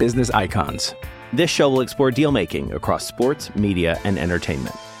with business icons. This show will explore deal-making across sports, media, and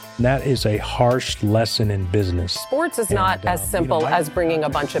entertainment. That is a harsh lesson in business. Sports is not as simple as bringing a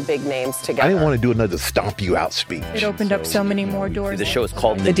bunch of big names together. I didn't want to do another stomp you out speech. It opened up so many more doors. The show is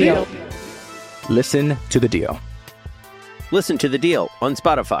called The Deal. Listen to The Deal. Listen to The Deal on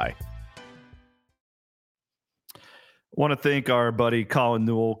Spotify. Want to thank our buddy Colin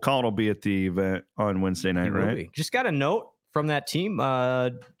Newell. Colin will be at the event on Wednesday night, right? Just got a note from that team.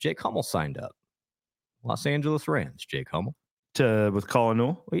 Jake Hummel signed up. Los Angeles Rams, Jake Hummel. With Colin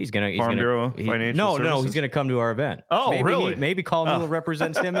Newell? Well, he's gonna Financial Services? No, he's gonna come to our event. Oh, really? Maybe Colin Newell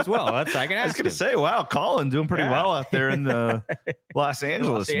represents him as well. I can ask. I was gonna say, wow, Colin doing pretty well out there in the Los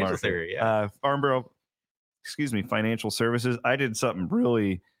Angeles market. Area, Financial Services. I did something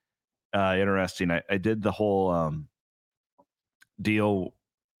really interesting. I did the whole deal,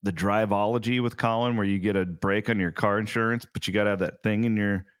 the Driveology with Colin, where you get a break on your car insurance, but you got to have that thing in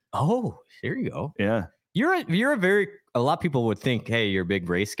your. Oh, here you go. Yeah. A lot of people would think, hey, you're a big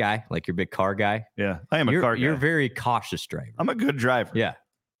race guy, like you're a big car guy. Yeah, I am a car guy. You're a very cautious driver. I'm a good driver. Yeah.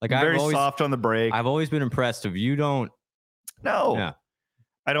 Like I'm very soft on the brake. I've always been impressed if you don't. No. Yeah.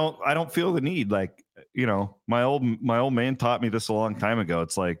 I don't feel the need. Like, my old man taught me this a long time ago.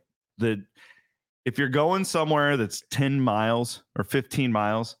 It's like if you're going somewhere that's 10 miles or 15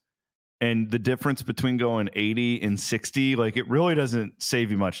 miles and the difference between going 80 and 60, like it really doesn't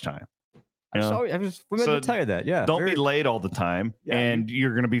save you much time. I was to tell you that. Yeah. Don't be late all the time and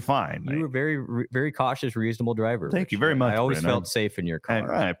you're going to be fine. You were very, very cautious, reasonable driver. Thank you very much. I always felt safe in your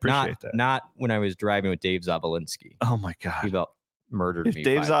car. I appreciate that. Not when I was driving with Dave Zavolinsky. Oh my God. He about murdered me. If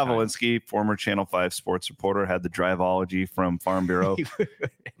Dave Zavolinsky, former Channel 5 sports reporter, had the Driveology from Farm Bureau,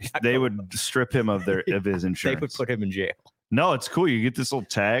 they would strip him of his insurance. They would put him in jail. No, it's cool. You get this little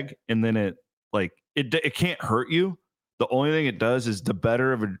tag and then it can't hurt you. The only thing it does is the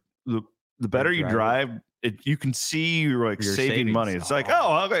better you drive, you can see you're like Your saving savings. money. It's like,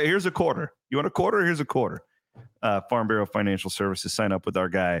 oh, okay, here's a quarter. You want a quarter? Here's a quarter. Farm Bureau Financial Services. Sign up with our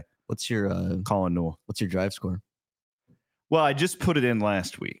guy. What's your Colin Newell? What's your drive score? Well, I just put it in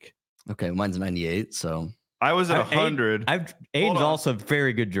last week. Okay, mine's 98. So I was at 100. Aiden's also a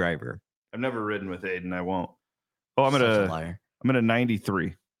very good driver. I've never ridden with Aiden. I won't. Oh, I'm Such at a liar. I'm at a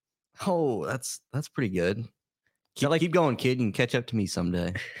 93. Oh, that's pretty good. Keep going, kid. You can catch up to me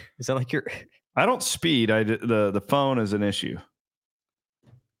someday. Is that like I don't speed. The phone is an issue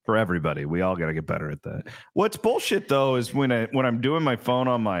for everybody. We all got to get better at that. What's bullshit though is when I'm doing my phone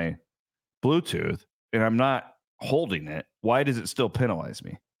on my Bluetooth and I'm not holding it, why does it still penalize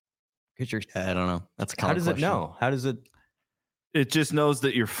me? Because I don't know. That's a how does question. it know? How does it? It just knows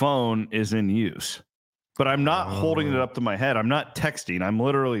that your phone is in use. But I'm not holding it up to my head. I'm not texting. I'm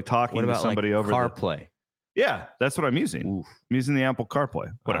literally talking What about to somebody like over CarPlay? Yeah, that's what I'm using. Oof. I'm using the Apple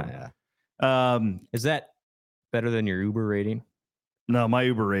CarPlay. Whatever. Yeah. Is that better than your Uber rating? No, my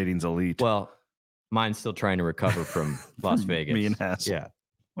Uber rating's elite. Well, mine's still trying to recover from Las Vegas. Me and Hassel. Yeah.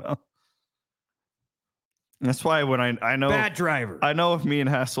 Well, that's why when I know Bad driver. I know if me and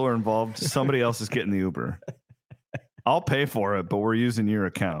Hassel are involved, somebody else is getting the Uber. I'll pay for it, but we're using your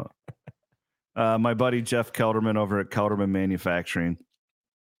account. My buddy Jeff Kelderman over at Kelderman Manufacturing,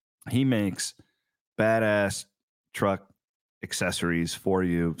 he makes badass truck accessories for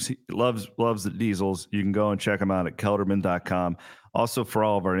you. He loves the diesels. You can go and check them out at kelderman.com. Also, for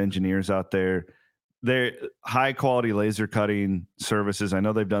all of our engineers out there, they're high quality laser cutting services. I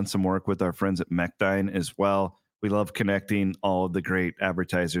know they've done some work with our friends at Mechdyne as well. We love connecting all of the great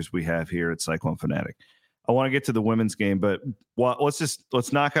advertisers we have here at Cyclone Fanatic. I want to get to the women's game, but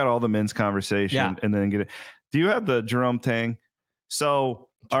let's knock out all the men's conversation and then get it. Do you have the Jerome Tang? So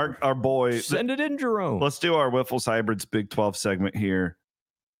our boy, send it in, Jerome. Let's do our Wiffles Hybrids Big 12 segment here.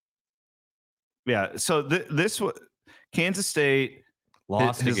 Yeah. So this Kansas State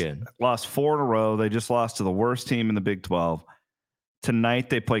lost again. Lost 4 in a row. They just lost to the worst team in the Big 12. Tonight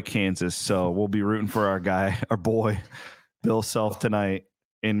they play Kansas, so we'll be rooting for our boy, Bill Self tonight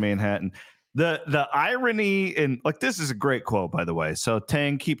in Manhattan. The irony and like this is a great quote, by the way. So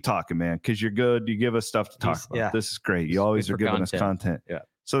Tang, keep talking, man, because you're good. You give us stuff to talk about. Yeah. This is great. You always are giving us content. Yeah.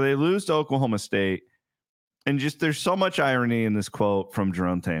 So they lose to Oklahoma State, and just there's so much irony in this quote from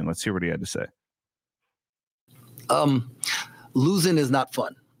Jerome Tang. Let's hear what he had to say. Losing is not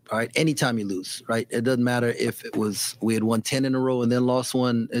fun. All right. Anytime you lose, right? It doesn't matter if we had won 10 in a row and then lost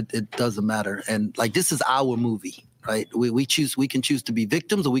one. It doesn't matter. And like, this is our movie, right? We can choose to be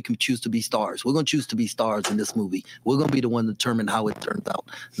victims or we can choose to be stars. We're going to choose to be stars in this movie. We're going to be the one to determine how it turns out,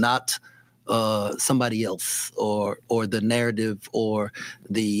 not somebody else or the narrative or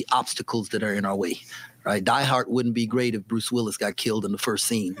the obstacles that are in our way. Right. Die Hard wouldn't be great if Bruce Willis got killed in the first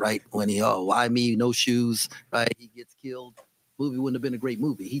scene, right? When why me? No shoes, right? He gets killed. Movie wouldn't have been a great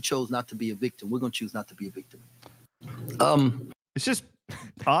movie. He chose not to be a victim. We're going to choose not to be a victim. It's just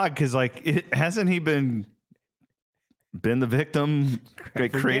odd because hasn't he been the victim,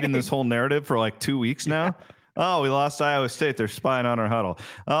 like, creating this whole narrative for like 2 weeks now? Oh, we lost to Iowa State. They're spying on our huddle.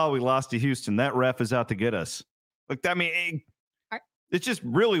 Oh, we lost to Houston. That ref is out to get us. Like, I mean, it's just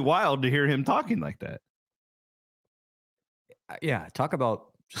really wild to hear him talking like that. Yeah, talk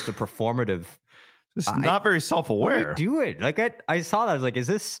about just a performative. It's not very self-aware. Do it. Like I saw that. I was like,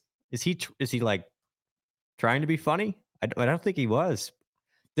 is he like trying to be funny? I don't think he was.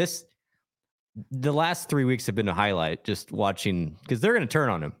 The last 3 weeks have been a highlight. Just watching, because they're going to turn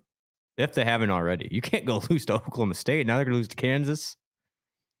on him if they haven't already. You can't go lose to Oklahoma State. Now they're going to lose to Kansas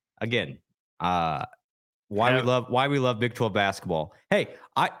again. Why we love Big 12 basketball. Hey,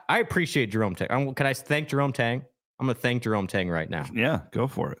 I appreciate Jerome Tang. Can I thank Jerome Tang? I'm going to thank Jerome Tang right now. Yeah, go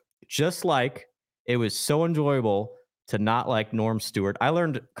for it. Just like it was so enjoyable to not like Norm Stewart. I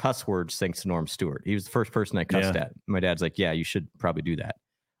learned cuss words thanks to Norm Stewart. He was the first person I cussed at. My dad's like, yeah, you should probably do that.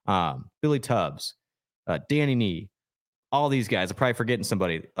 Billy Tubbs, Danny Nee, all these guys. I'm probably forgetting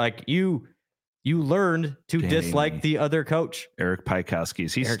somebody. Like you learned to dislike the other coach. Eric Pikowski.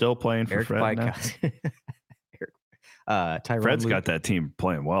 Is he still playing for Fred now? Fred's got that team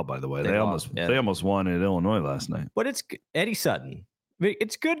playing well, by the way. They almost won at Illinois last night. But it's Eddie Sutton. I mean,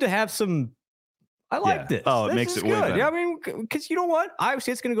 it's good to have some. I like this. Oh, it makes it way better. Yeah, I mean, because you know what? Iowa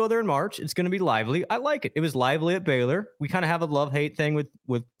State's going to go there in March. It's going to be lively. I like it. It was lively at Baylor. We kind of have a love-hate thing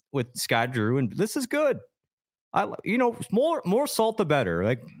with Scott Drew, and this is good. More salt the better.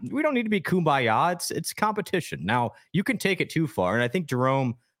 Like, we don't need to be kumbaya. It's competition. Now, you can take it too far, and I think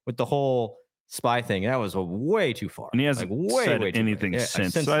Jerome with the whole spy thing, that was way too far. And he hasn't said anything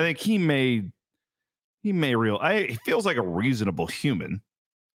since. So I think he feels like a reasonable human.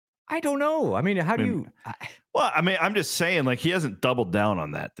 I don't know. I mean, how do you? Well, I mean, I'm just saying, like, he hasn't doubled down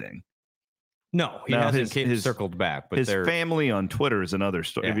on that thing. No, he hasn't circled back. But his family on Twitter is another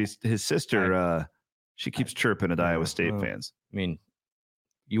story. Yeah. His sister, she keeps chirping at Iowa State fans. I mean,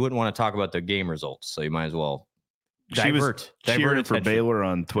 you wouldn't want to talk about the game results, so you might as well She was cheering for attention. Baylor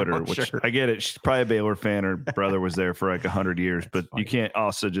on Twitter, I'm which sure. I get it. She's probably a Baylor fan. Her brother was there for like 100 years, but you can't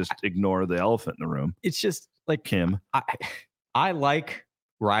also just ignore the elephant in the room. It's just like Kim. I like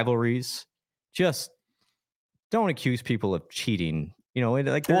rivalries. Just don't accuse people of cheating. You know,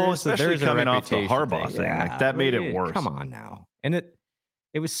 like especially coming off the reputation Harbaugh thing, like that made it worse. Come on now, and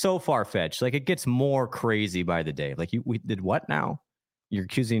it was so far fetched. Like it gets more crazy by the day. Like we did what now? You're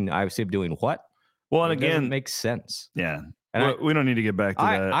accusing Iowa State of doing what? Well, and again, makes sense. Yeah, and we don't need to get back to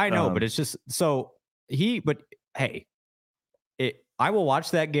that. I know, but it's just so But hey, I will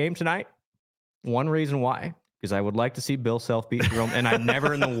watch that game tonight. One reason why. Because I would like to see Bill Self beat Jerome, and I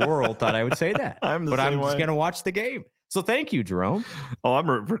never in the world thought I would say that. I'm just going to watch the game. So thank you, Jerome. Oh, I'm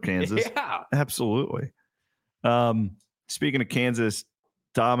rooting for Kansas. Yeah, absolutely. Speaking of Kansas,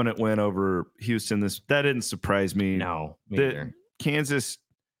 dominant win over Houston. That didn't surprise me. No, me either. Kansas.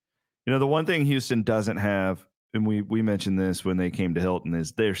 You know, the one thing Houston doesn't have, and we mentioned this when they came to Hilton,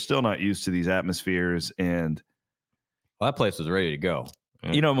 is they're still not used to these atmospheres. And that place was ready to go.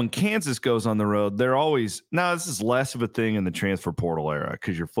 You know, when Kansas goes on the road, they're always now. This is less of a thing in the transfer portal era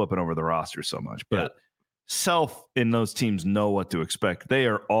because you're flipping over the roster so much. But Self and those teams know what to expect. They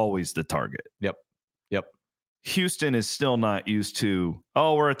are always the target. Yep. Houston is still not used to.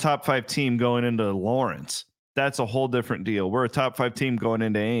 Oh, we're a top 5 team going into Lawrence. That's a whole different deal. We're a top 5 team going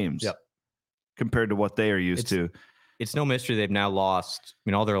into Ames. Yep. Compared to what they are used to. It's no mystery they've now lost. I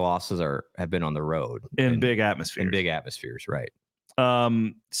mean, all their losses have been on the road in big atmospheres. In big atmospheres, right?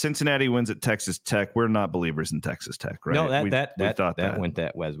 Cincinnati wins at Texas Tech. We're not believers in Texas Tech, right? No, that went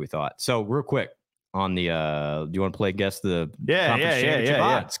that as we thought. So real quick on the do you want to play guess the conference championship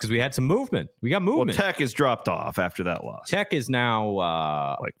odds? Because we had some movement. We got movement. Well, Tech has dropped off after that loss. Tech is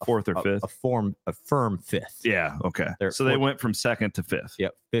now like 4th or 5th. A firm 5th. Yeah. Okay. So they went from 2nd to 5th.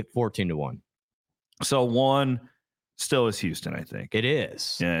 Yep. 14-1. So 1 still is Houston, I think. It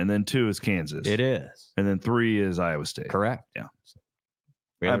is. Yeah, and then 2 is Kansas. It is. And then 3 is Iowa State. Correct. Yeah.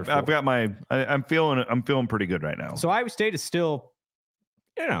 I've got I'm feeling pretty good right now. So Iowa State is still,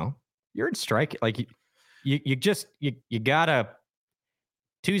 you're in strike. Like you gotta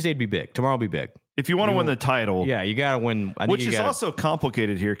Tuesday'd be big. Tomorrow will be big. If you want to win the title. Yeah, you gotta win. Which is also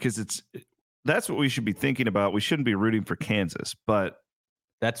complicated here because that's what we should be thinking about. We shouldn't be rooting for Kansas, but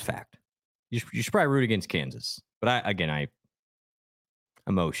that's fact. You should probably root against Kansas. But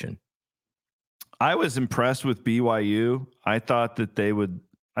emotion. I was impressed with BYU. I thought they were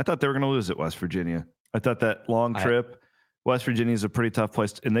going to lose at West Virginia. I thought that long trip, West Virginia is a pretty tough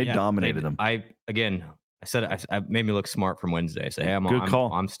place, and they dominated them. I said I made me look smart from Wednesday. I said, hey, Good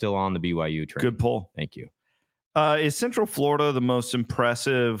call. I'm still on the BYU train. Good pull. Thank you. Is Central Florida the most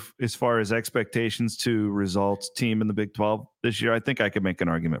impressive as far as expectations to results team in the Big 12 this year? I think I could make an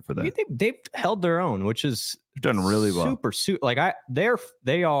argument for that. They've held their own, which is done really well.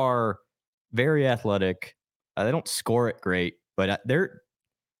 They are very athletic. They don't score it great, but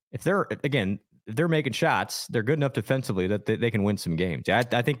if they're making shots, they're good enough defensively that they can win some games.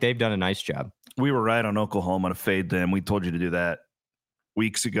 I think they've done a nice job. We were right on Oklahoma to fade them. We told you to do that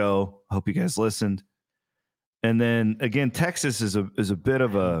weeks ago. Hope you guys listened. And then again, Texas is a bit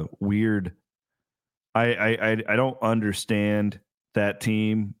of a weird. I don't understand that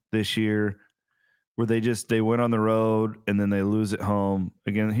team this year, where they went on the road and then they lose at home.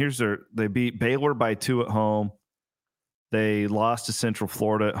 Again, they beat Baylor by 2 at home. They lost to Central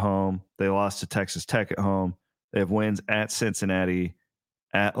Florida at home. They lost to Texas Tech at home. They have wins at Cincinnati,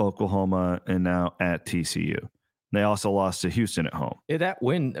 at Oklahoma, and now at TCU. They also lost to Houston at home. Yeah, that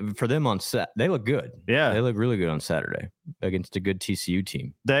win for them on set, they look good. Yeah. They look really good on Saturday against a good TCU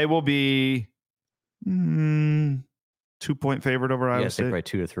team. They will be 2-point favorite over Iowa State. I think by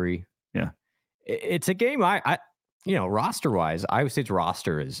 2 to 3. Yeah. It's a game roster wise, Iowa State's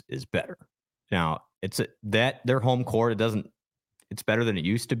roster is better. Now, their home court, it's better than it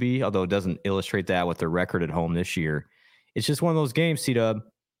used to be, although it doesn't illustrate that with their record at home this year. It's just one of those games, C-Dub.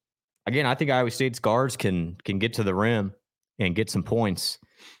 Again, I think Iowa State's guards can get to the rim and get some points.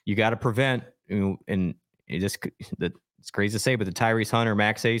 You got to prevent, and it's crazy to say, but the Tyrese Hunter,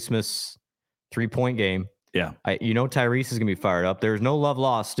 Max Asmus 3-point game. Yeah. Tyrese is going to be fired up. There's no love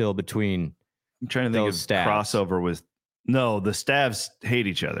lost still between I'm trying to think of Stavs. Crossover with the Stavs hate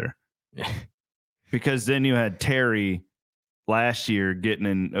each other. Because then you had Terry last year getting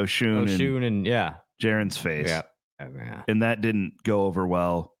in Oshun and yeah, Jaren's face. Yeah. And that didn't go over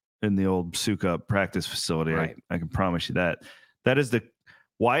well. in the old Suka practice facility. Right. I can promise you that. That is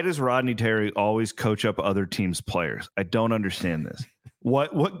why does Rodney Terry always coach up other teams' players? I don't understand this.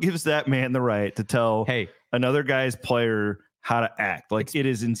 What gives that man the right to tell another guy's player how to act? Like, it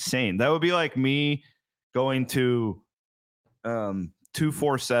is insane. That would be like me going to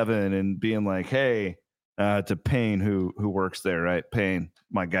 247 and being like, hey, to Payne, who works there, right? Payne,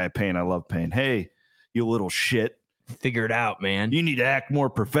 my guy Payne. I love Payne. Hey, you little shit. Figure it out, man. You need to act more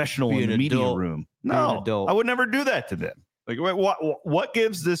professional in the media room. No, I would never do that to them. Like, what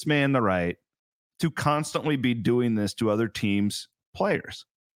gives this man the right to constantly be doing this to other teams' players?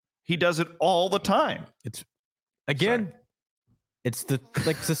 He does it all the time. It's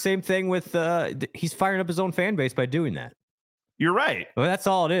the same thing with he's firing up his own fan base by doing that. You're right. Well, that's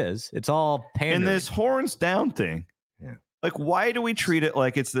all it is. It's all pandering. And this horns down thing. Yeah. Like, why do we treat it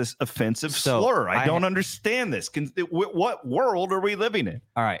like it's this offensive slur? I don't understand this. What world are we living in?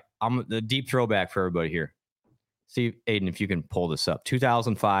 All right. I'm the deep throwback for everybody here. See, Aiden, if you can pull this up.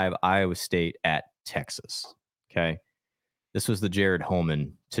 2005, Iowa State at Texas. Okay. This was the Jared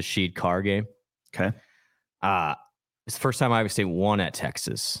Holman Tashid Carr game. Okay. It's the first time Iowa State won at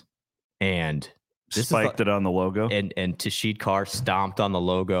Texas. And this spiked it on the logo. And Tashid Carr stomped on the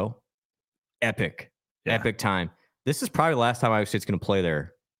logo. Epic time. This is probably the last time Iowa State's going to play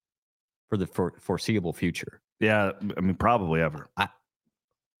there for the foreseeable future. Yeah, I mean, probably ever.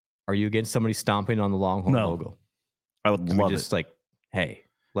 Are you against somebody stomping on the Longhorn logo? I would love just it. Like, hey,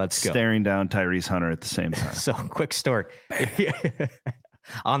 let's go. Staring down Tyrese Hunter at the same time. So, quick story.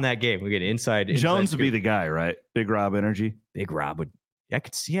 On that game, we get inside Jones would scoop. be the guy, right? Big Rob energy. Big Rob would. I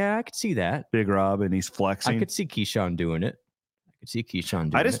could see that. Big Rob, and he's flexing. I could see Keyshawn doing it.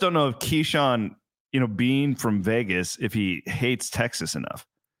 I just don't know if Keyshawn, being from Vegas, if he hates Texas enough.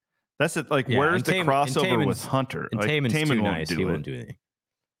 That's it. Like, where's the crossover with Hunter? And like, Taman's too won't nice. do He it. won't do anything.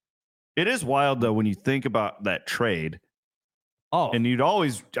 It is wild, though, when you think about that trade. Oh. And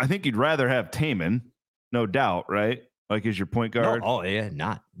I think you'd rather have Taman, no doubt, right? Like, as your point guard. No, oh, yeah.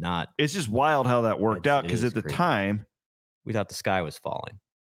 Not. It's just wild how that worked out, because at the time, we thought the sky was falling.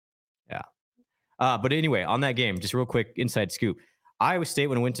 Yeah. But anyway, on that game, just real quick inside scoop. Iowa State,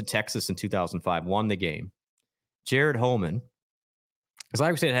 when it went to Texas in 2005, won the game. Jared Holman, because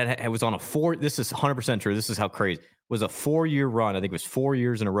Iowa State was on this is 100% true. This is how crazy. Was a 4-year run. I think it was 4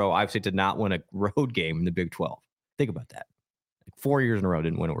 years in a row. Iowa State did not win a road game in the Big 12. Think about that. Like 4 years in a row,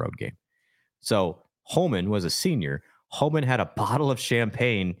 didn't win a road game. So Holman was a senior. Holman had a bottle of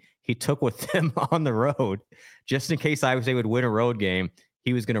champagne he took with him on the road just in case Iowa State would win a road game.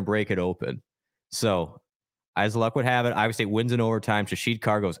 He was going to break it open. So, as luck would have it, Iowa State wins in overtime. Tashid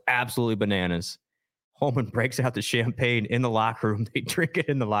Carr goes absolutely bananas. Holman breaks out the champagne in the locker room. They drink it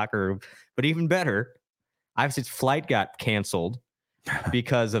in the locker room. But even better, Iowa State's flight got canceled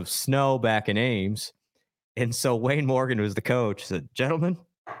because of snow back in Ames. And so Wayne Morgan, who was the coach, said, "Gentlemen,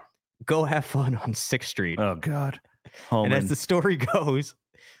 go have fun on 6th Street." Oh, God. Holman. And as the story goes,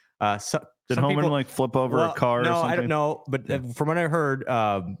 did Holman flip over a car or something? No, I don't know. But from what I heard,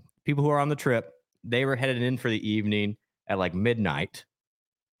 people who are on the trip, they were headed in for the evening at like midnight.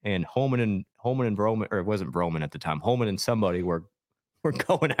 And Holman and Broman, or it wasn't Broman at the time, Holman and somebody were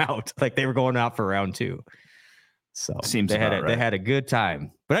going out. Like they were going out for round 2. So they had a good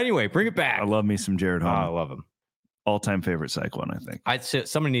time. But anyway, bring it back. I love me some Jared Holman. I love him. All-time favorite Cyclone, I think. I'd say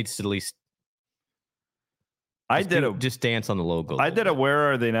somebody needs to at least just dance on the logo. I did a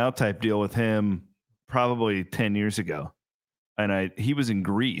Where Are They Now type deal with him probably 10 years ago. And he was in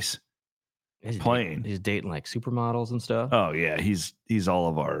Greece playing. He's dating like supermodels and stuff. Oh, yeah. He's all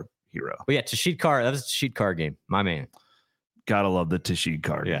of our hero. But yeah, Tashid Carr. That was the Tashid Carr game. My man. Gotta love the Tashid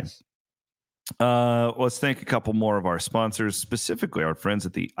Carr game. Let's thank a couple more of our sponsors, specifically our friends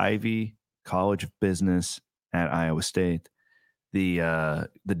at the Ivy College of Business at Iowa State. The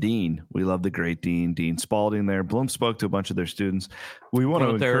dean, we love the great Dean Spalding there. Blum spoke to a bunch of their students. We want to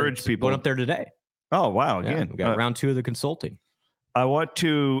encourage people. Going up there today. Oh, wow. Again, we got round 2 of the consulting. I want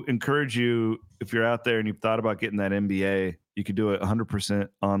to encourage you, if you're out there and you've thought about getting that MBA, you could do it 100%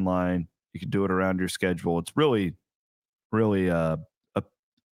 online. You could do it around your schedule. It's really, I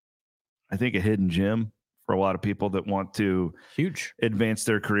think, a hidden gem for a lot of people that want to advance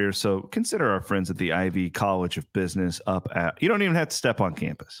their careers. So consider our friends at the Ivy College of Business you don't even have to step on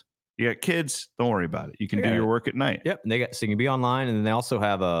campus. You got kids, don't worry about it. You can do your work at night. Yep. So you can be online, and then they also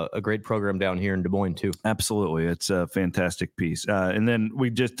have a great program down here in Des Moines too. Absolutely. It's a fantastic piece. And then we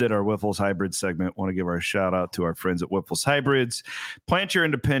just did our Whiffles Hybrid segment. Want to give our shout out to our friends at Whiffles Hybrids. Plant your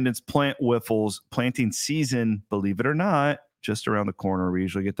independence, plant Whiffles. Planting season, believe it or not, just around the corner. We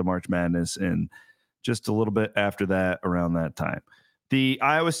usually get the March Madness and just a little bit after that, around that time. The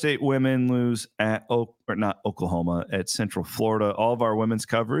Iowa State women lose at Oklahoma, at Central Florida. All of our women's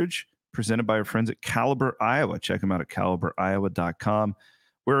coverage presented by our friends at Caliber Iowa. Check them out at caliberiowa.com.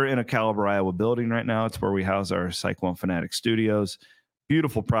 We're in a Caliber Iowa building right now. It's where we house our Cyclone Fanatic studios.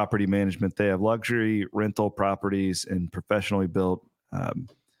 Beautiful property management. They have luxury rental properties and professionally built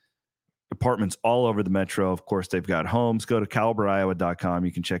apartments all over the metro. Of course, they've got homes. Go to caliberiowa.com.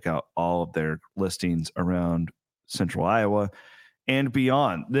 You can check out all of their listings around Central Iowa and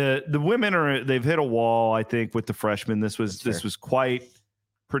beyond. The women they've hit a wall, I think, with the freshmen. This was quite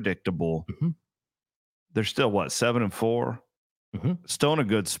predictable. Mm-hmm. They're still 7-4, still in a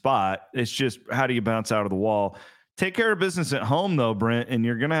good spot. It's just, how do you bounce out of the wall? Take care of business at home, though, Brent, and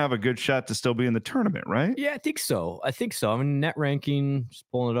you're going to have a good shot to still be in the tournament, right? Yeah, I think so. I mean, net ranking, just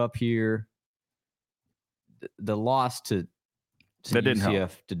pulling it up here. The loss to that didn't UCF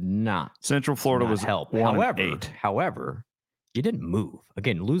help. did not. Central Florida was help. 1-8. However, you didn't move.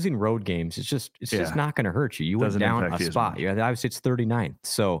 Again, losing road games, it's just not going to hurt you. You went down a spot. Yeah, obviously it's 39th.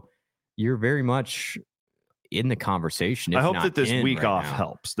 So you're very much in the conversation. I hope that this week off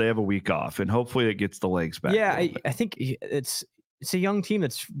helps. They have a week off, and hopefully it gets the legs back. Yeah, I think it's a young team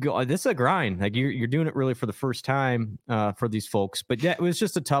this is a grind. Like you're doing it really for the first time for these folks. But yeah, it was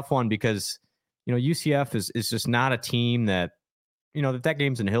just a tough one because UCF is just not a team that if that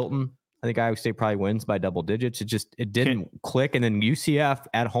game's in Hilton, I think Iowa State probably wins by double digits. It didn't click, and then UCF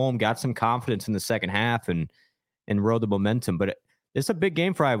at home got some confidence in the second half and rode the momentum. But it's a big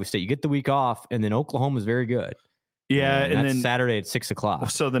game for Iowa State. You get the week off, and then Oklahoma is very good. Yeah, and that's then Saturday at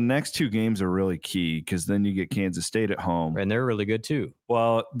 6:00. So the next two games are really key because then you get Kansas State at home, and they're really good too.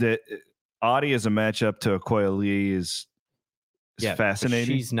 Well, the Audie as a matchup to Okoye Lee is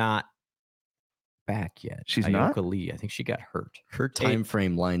fascinating. She's not back yet. She's Ayoka not. Lee, I think she got hurt. Her time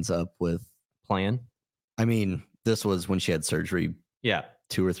frame lines up with plan. I mean, this was when she had surgery. Yeah,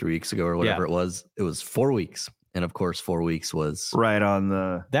 2 or 3 weeks ago or whatever it was. It was 4 weeks. And of course, 4 weeks was right on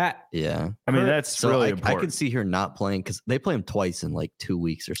the Yeah, I mean, that's really important. I could see her not playing because they play them twice in like 2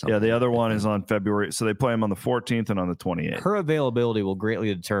 weeks or something. Yeah, the other one is on February, so they play them on the 14th and on the 28th. Her availability will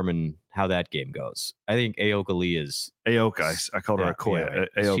greatly determine how that game goes. I think Ayoka Lee is Ayoka. I called her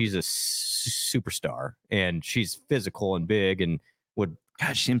Okoye. She's a superstar, and she's physical and big, and would.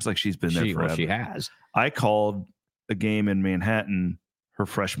 God, seems like she's been there forever. Well, she has. I called a game in Manhattan her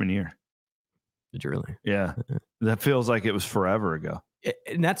freshman year. Did you really? Yeah. That feels like it was forever ago.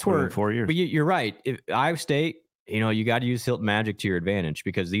 And that's where 4 years. But you're right. If Iowa State, you got to use Hilton Magic to your advantage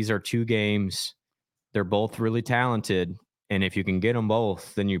because these are two games. They're both really talented. And if you can get them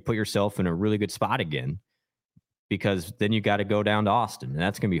both, then you put yourself in a really good spot again because then you got to go down to Austin and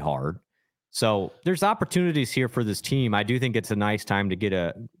that's going to be hard. So there's opportunities here for this team. I do think it's a nice time to get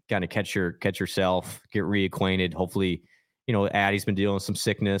a kind of catch yourself, get reacquainted. Hopefully, Addie's been dealing with some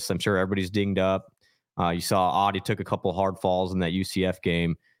sickness. I'm sure everybody's dinged up. You saw Audie took a couple hard falls in that UCF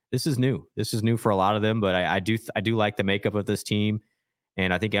game. This is new. This is new for a lot of them, but I do like the makeup of this team.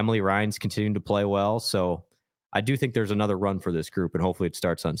 And I think Emily Ryan's continuing to play well. So I do think there's another run for this group, and hopefully it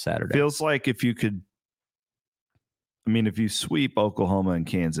starts on Saturday. Feels like if you sweep Oklahoma and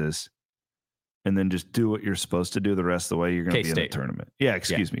Kansas and then just do what you're supposed to do the rest of the way, you're going to be in the tournament. Yeah,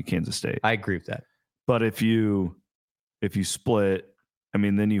 excuse me, Kansas State. I agree with that. But if you split,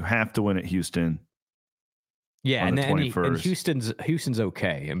 then you have to win at Houston. Yeah, and Houston's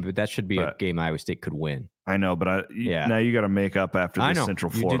okay, but that should be a game Iowa State could win. I know, but now you got to make up after the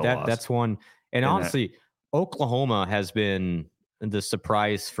Central Florida loss. That's one. And honestly, Oklahoma has been the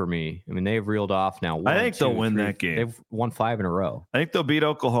surprise for me. They've reeled off now. I think they'll win that game. They've won 5 in a row. I think they'll beat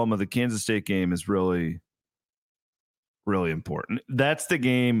Oklahoma. The Kansas State game is really, really important. That's the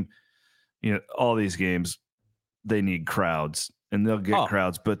game. All these games, they need crowds. And they'll get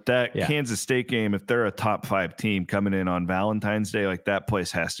crowds, but Kansas State game, if they're a top 5 team coming in on Valentine's Day, like that place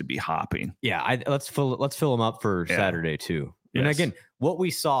has to be hopping. Yeah, let's fill them up for Saturday too. Yes. And again, what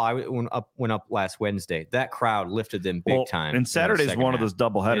we saw, I went up last Wednesday. That crowd lifted them big time. And Saturday's one of those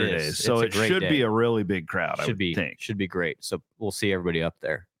doubleheader days, so it should be a really big crowd. I would think should be great. So we'll see everybody up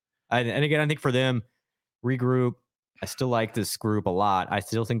there. And again, I think for them, regroup. I still like this group a lot. I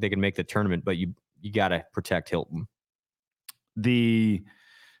still think they can make the tournament, but you got to protect Hilton. We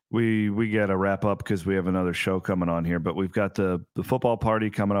got to wrap up because we have another show coming on here, but we've got the football party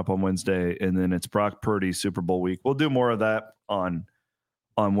coming up on Wednesday, and then it's Brock Purdy Super Bowl week. We'll do more of that on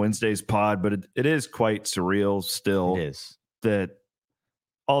Wednesday's pod, but it is quite surreal still. It is that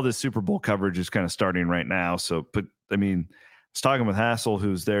all this Super Bowl coverage is kind of starting right now. So, but I was talking with Hassel,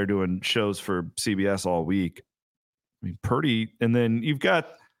 who's there doing shows for CBS all week. Purdy, and then you've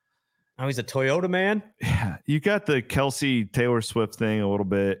got Oh, he's a Toyota man? Yeah. You got the Kelsey Taylor Swift thing a little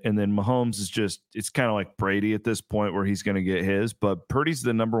bit, and then Mahomes is just, it's kind of like Brady at this point where he's going to get his, but Purdy's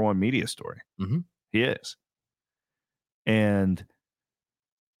the number one media story. Mm-hmm. He is. And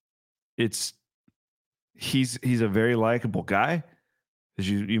he's a very likable guy. As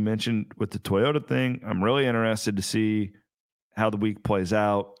you mentioned with the Toyota thing, I'm really interested to see how the week plays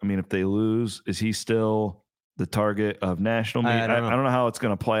out. I mean, if they lose, is he still the target of national media? I don't know how it's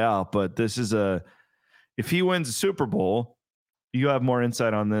going to play out, but this is if he wins the Super Bowl, you have more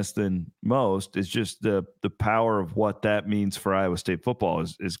insight on this than most. It's just the power of what that means for Iowa State football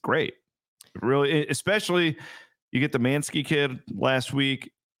is great. Really, especially you get the Mansky kid last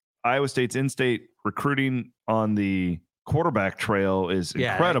week. Iowa State's in-state recruiting on the quarterback trail is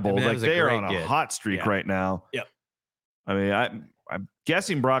incredible. Like they are on a hot streak right now. Yep. I mean, I'm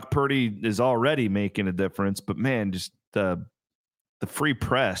guessing Brock Purdy is already making a difference, but man, just the free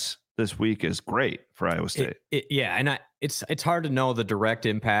press this week is great for Iowa State. And it's hard to know the direct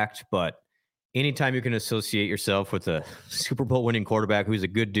impact, but anytime you can associate yourself with a Super Bowl winning quarterback who's a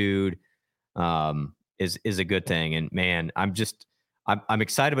good dude, is a good thing. And man, I'm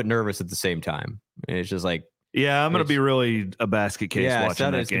excited but nervous at the same time. It's just like, I'm going to be really a basket case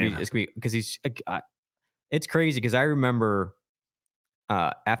watching that game. It's gonna be because it's crazy because I remember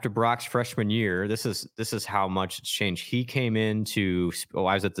after Brock's freshman year, this is how much it's changed. He came into I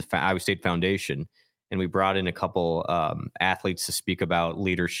was at the Iowa State Foundation, and we brought in a couple athletes to speak about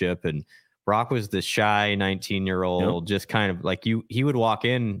leadership. And Brock was the shy 19-year-old, just kind of like he would walk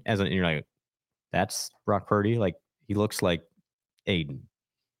in and you're like, that's Brock Purdy. Like he looks like Aiden,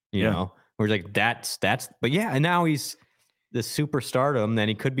 you know. We're like that's, but yeah, and now he's the superstardom. Then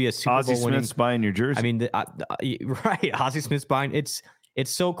he could be a Super Bowl winning. Smith's buying your jersey. I mean, right? Ozzie Smith's buying. It's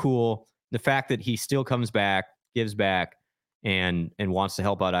so cool. The fact that he still comes back, gives back, and wants to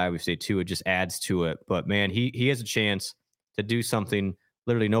help out Iowa State too. It just adds to it. But man, he has a chance to do something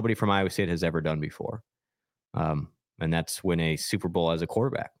literally nobody from Iowa State has ever done before, and that's win a Super Bowl as a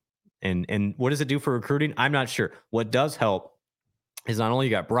quarterback. And what does it do for recruiting? I'm not sure. What does help is not only you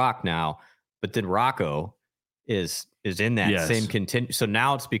got Brock now, but then Rocco is in that same content. So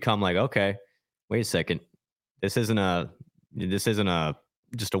now it's become like, okay, wait a second. This isn't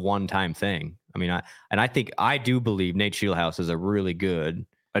just a one-time thing. I mean, I do believe Nate Scheelhaus is a really good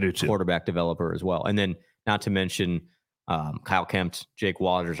quarterback developer as well. And then not to mention Kyle Kempt, Jake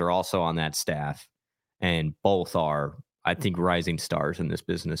Waters are also on that staff, and both are, I think, rising stars in this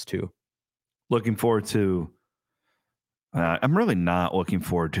business too. Looking forward to I'm really not looking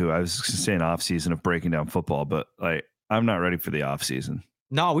forward to, I was saying off season of breaking down football, but like I'm not ready for the off season.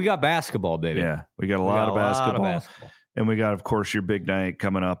 No, we got basketball, baby. Yeah, we got a lot of basketball. And we got, of course, your big night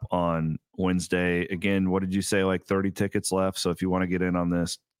coming up on Wednesday. Again, what did you say? Like 30 tickets left. So if you want to get in on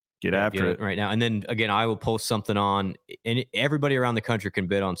this, get after it right now. And then again, I will post something on, and everybody around the country can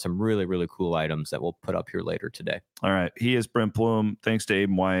bid on some really, really cool items that we'll put up here later today. All right. He is Brent Blum. Thanks to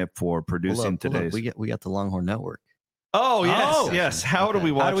Abe Wyatt for producing today's. We got the Longhorn Network. Oh, yes. How do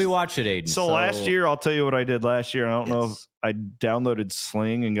we watch? How do we watch it, Aiden? So last year, I'll tell you what I did last year. I don't know if I downloaded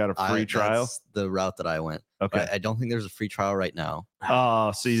Sling and got a free trial. That's the route that I went. Okay. I don't think there's a free trial right now.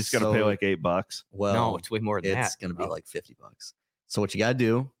 Oh, so you just got to pay like $8. Well, no, it's way more than that. It's going to be like $50. So what you got to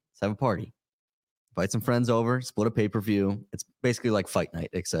do is have a party. Invite some friends over, split a pay-per-view. It's basically like fight night,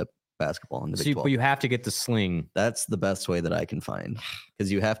 except basketball in the Big 12. But you have to get the Sling. That's the best way that I can find, because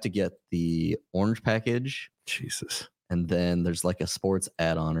you have to get the orange package. Jesus. And then there's like a sports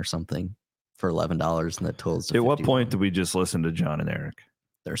add-on or something for $11, and that totals to At what point do we just listen to John and Eric?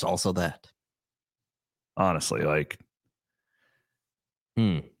 There's also that. Honestly, like,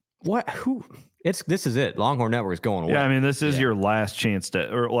 what? Who? This is it. Longhorn Network is going away. Yeah, I mean, this is your last chance to,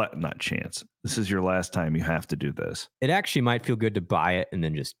 or not chance. This is your last time you have to do this. It actually might feel good to buy it and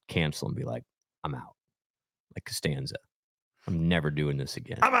then just cancel and be like, I'm out. Like Costanza. I'm never doing this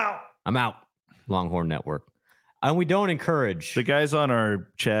again. I'm out. Longhorn Network. And we don't encourage. The guys on our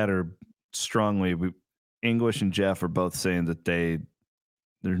chat are strongly, English and Jeff are both saying that there's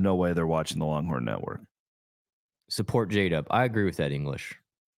no way they're watching the Longhorn Network. Support J-Dub. I agree with that, English.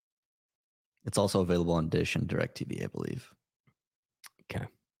 It's also available on Dish and DirecTV, I believe. Okay.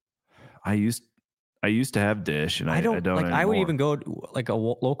 I used to have Dish, and I don't like. Anymore. I would even go to like a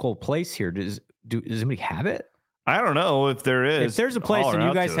local place here. Does anybody have it? I don't know if there is. If there's a place and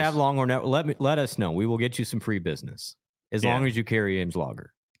you guys have Longhorn Network, let us know. We will get you some free business as long as you carry Ames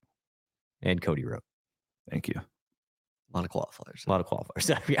Lager and Cody Road. Thank you. A lot of qualifiers.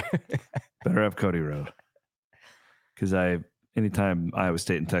 Better have Cody Road, because anytime Iowa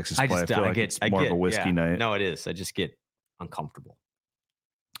State and Texas play, I feel like it's more of a whiskey night. No, it is. I just get uncomfortable.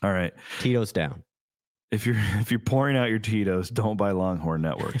 All right. Tito's down. If you're pouring out your Tito's, don't buy Longhorn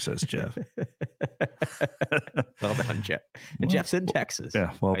Network, says Jeff. Well done, Jeff. And Jeff's in Texas.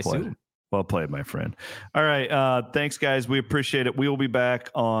 Yeah, well played. Well played, my friend. All right. Thanks, guys. We appreciate it. We will be back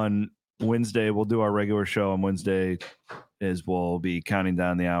on Wednesday. We'll do our regular show on Wednesday as we'll be counting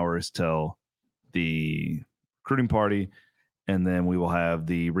down the hours till the recruiting party. And then we will have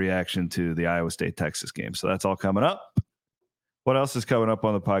the reaction to the Iowa State-Texas game. So that's all coming up. What else is coming up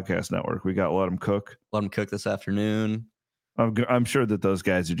on the podcast network? We got Let 'em Cook. Let 'em Cook this afternoon. I'm sure that those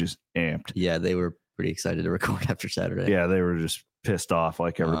guys are just amped. Yeah, they were pretty excited to record after Saturday. Yeah, they were just pissed off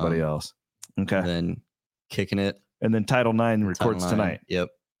like everybody else. Okay. And then Kicking It. And then Title IX records tonight. Yep.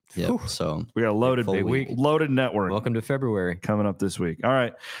 Whew. So we got a loaded week. Loaded network. Welcome to February. Coming up this week. All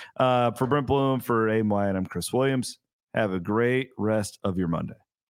right. For Brent Blum, for Aim Wyatt, I'm Chris Williams. Have a great rest of your Monday.